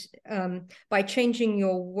 and by changing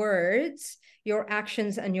your words, your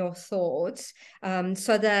actions, and your thoughts,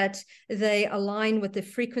 so that they align with the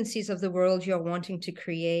frequencies of the world you're wanting to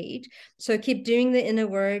create. So keep doing the inner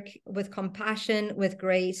work with compassion, with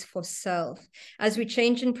grace for self. As we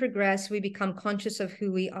change and progress, we become conscious of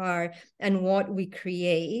who we are and what we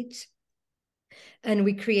create. And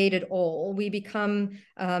we create it all. We become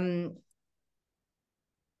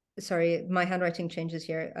sorry, my handwriting changes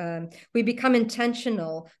here. We become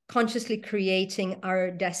intentional, consciously creating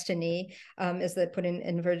our destiny, as they put in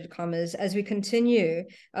inverted commas. As we continue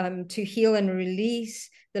to heal and release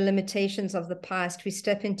the limitations of the past, we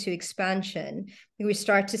step into expansion. We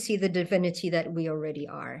start to see the divinity that we already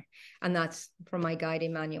are. And that's from my guide,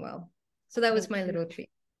 Emmanuel. So that was my little treat.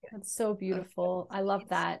 That's so beautiful. I love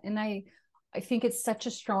that. And I think it's such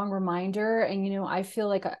a strong reminder. And, I feel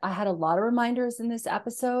like I had a lot of reminders in this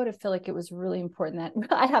episode. I feel like it was really important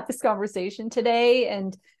that I have this conversation today.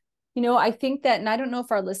 And, I think that, and I don't know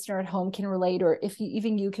if our listener at home can relate, or if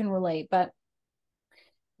even you can relate, but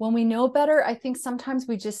when we know better, I think sometimes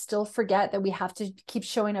we just still forget that we have to keep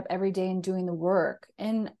showing up every day and doing the work.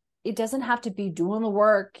 And it doesn't have to be doing the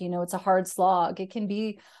work. It's a hard slog. It can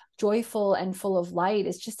be joyful and full of light.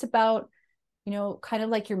 It's just about kind of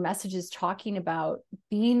like your message is talking about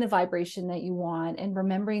being the vibration that you want, and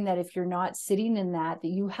remembering that if you're not sitting in that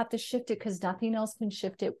you have to shift it, because nothing else can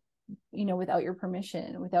shift it, without your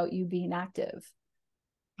permission, without you being active.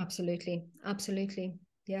 Absolutely.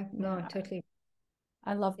 Yeah, no, totally.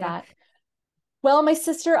 I love that. Well, my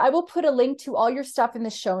sister, I will put a link to all your stuff in the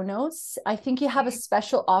show notes. I think you have a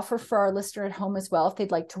special offer for our listener at home as well, if they'd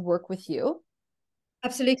like to work with you.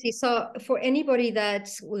 Absolutely. So for anybody that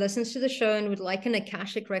listens to the show and would like an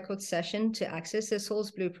Akashic record session to access their soul's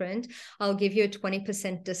blueprint, I'll give you a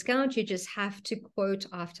 20% discount. You just have to quote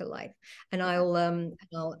Afterlife, and I'll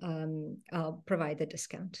provide the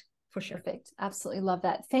discount for sure. Perfect. Absolutely love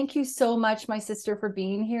that. Thank you so much, my sister, for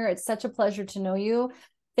being here. It's such a pleasure to know you.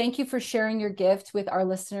 Thank you for sharing your gift with our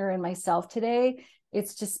listener and myself today.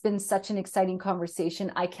 It's just been such an exciting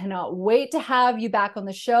conversation. I cannot wait to have you back on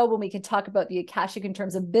the show when we can talk about the Akashic in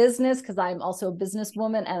terms of business, because I'm also a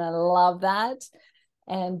businesswoman and I love that.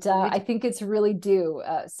 And I think it's really due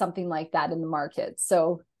something like that in the market.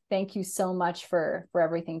 So thank you so much for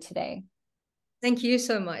everything today. Thank you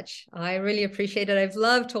so much. I really appreciate it. I've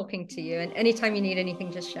loved talking to you. And anytime you need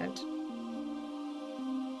anything, just shout.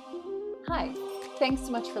 Hi. Thanks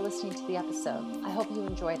so much for listening to the episode. I hope you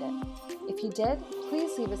enjoyed it. If you did,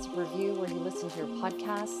 please leave us a review where you listen to your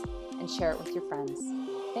podcasts and share it with your friends.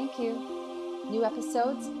 Thank you. New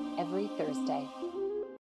episodes every Thursday.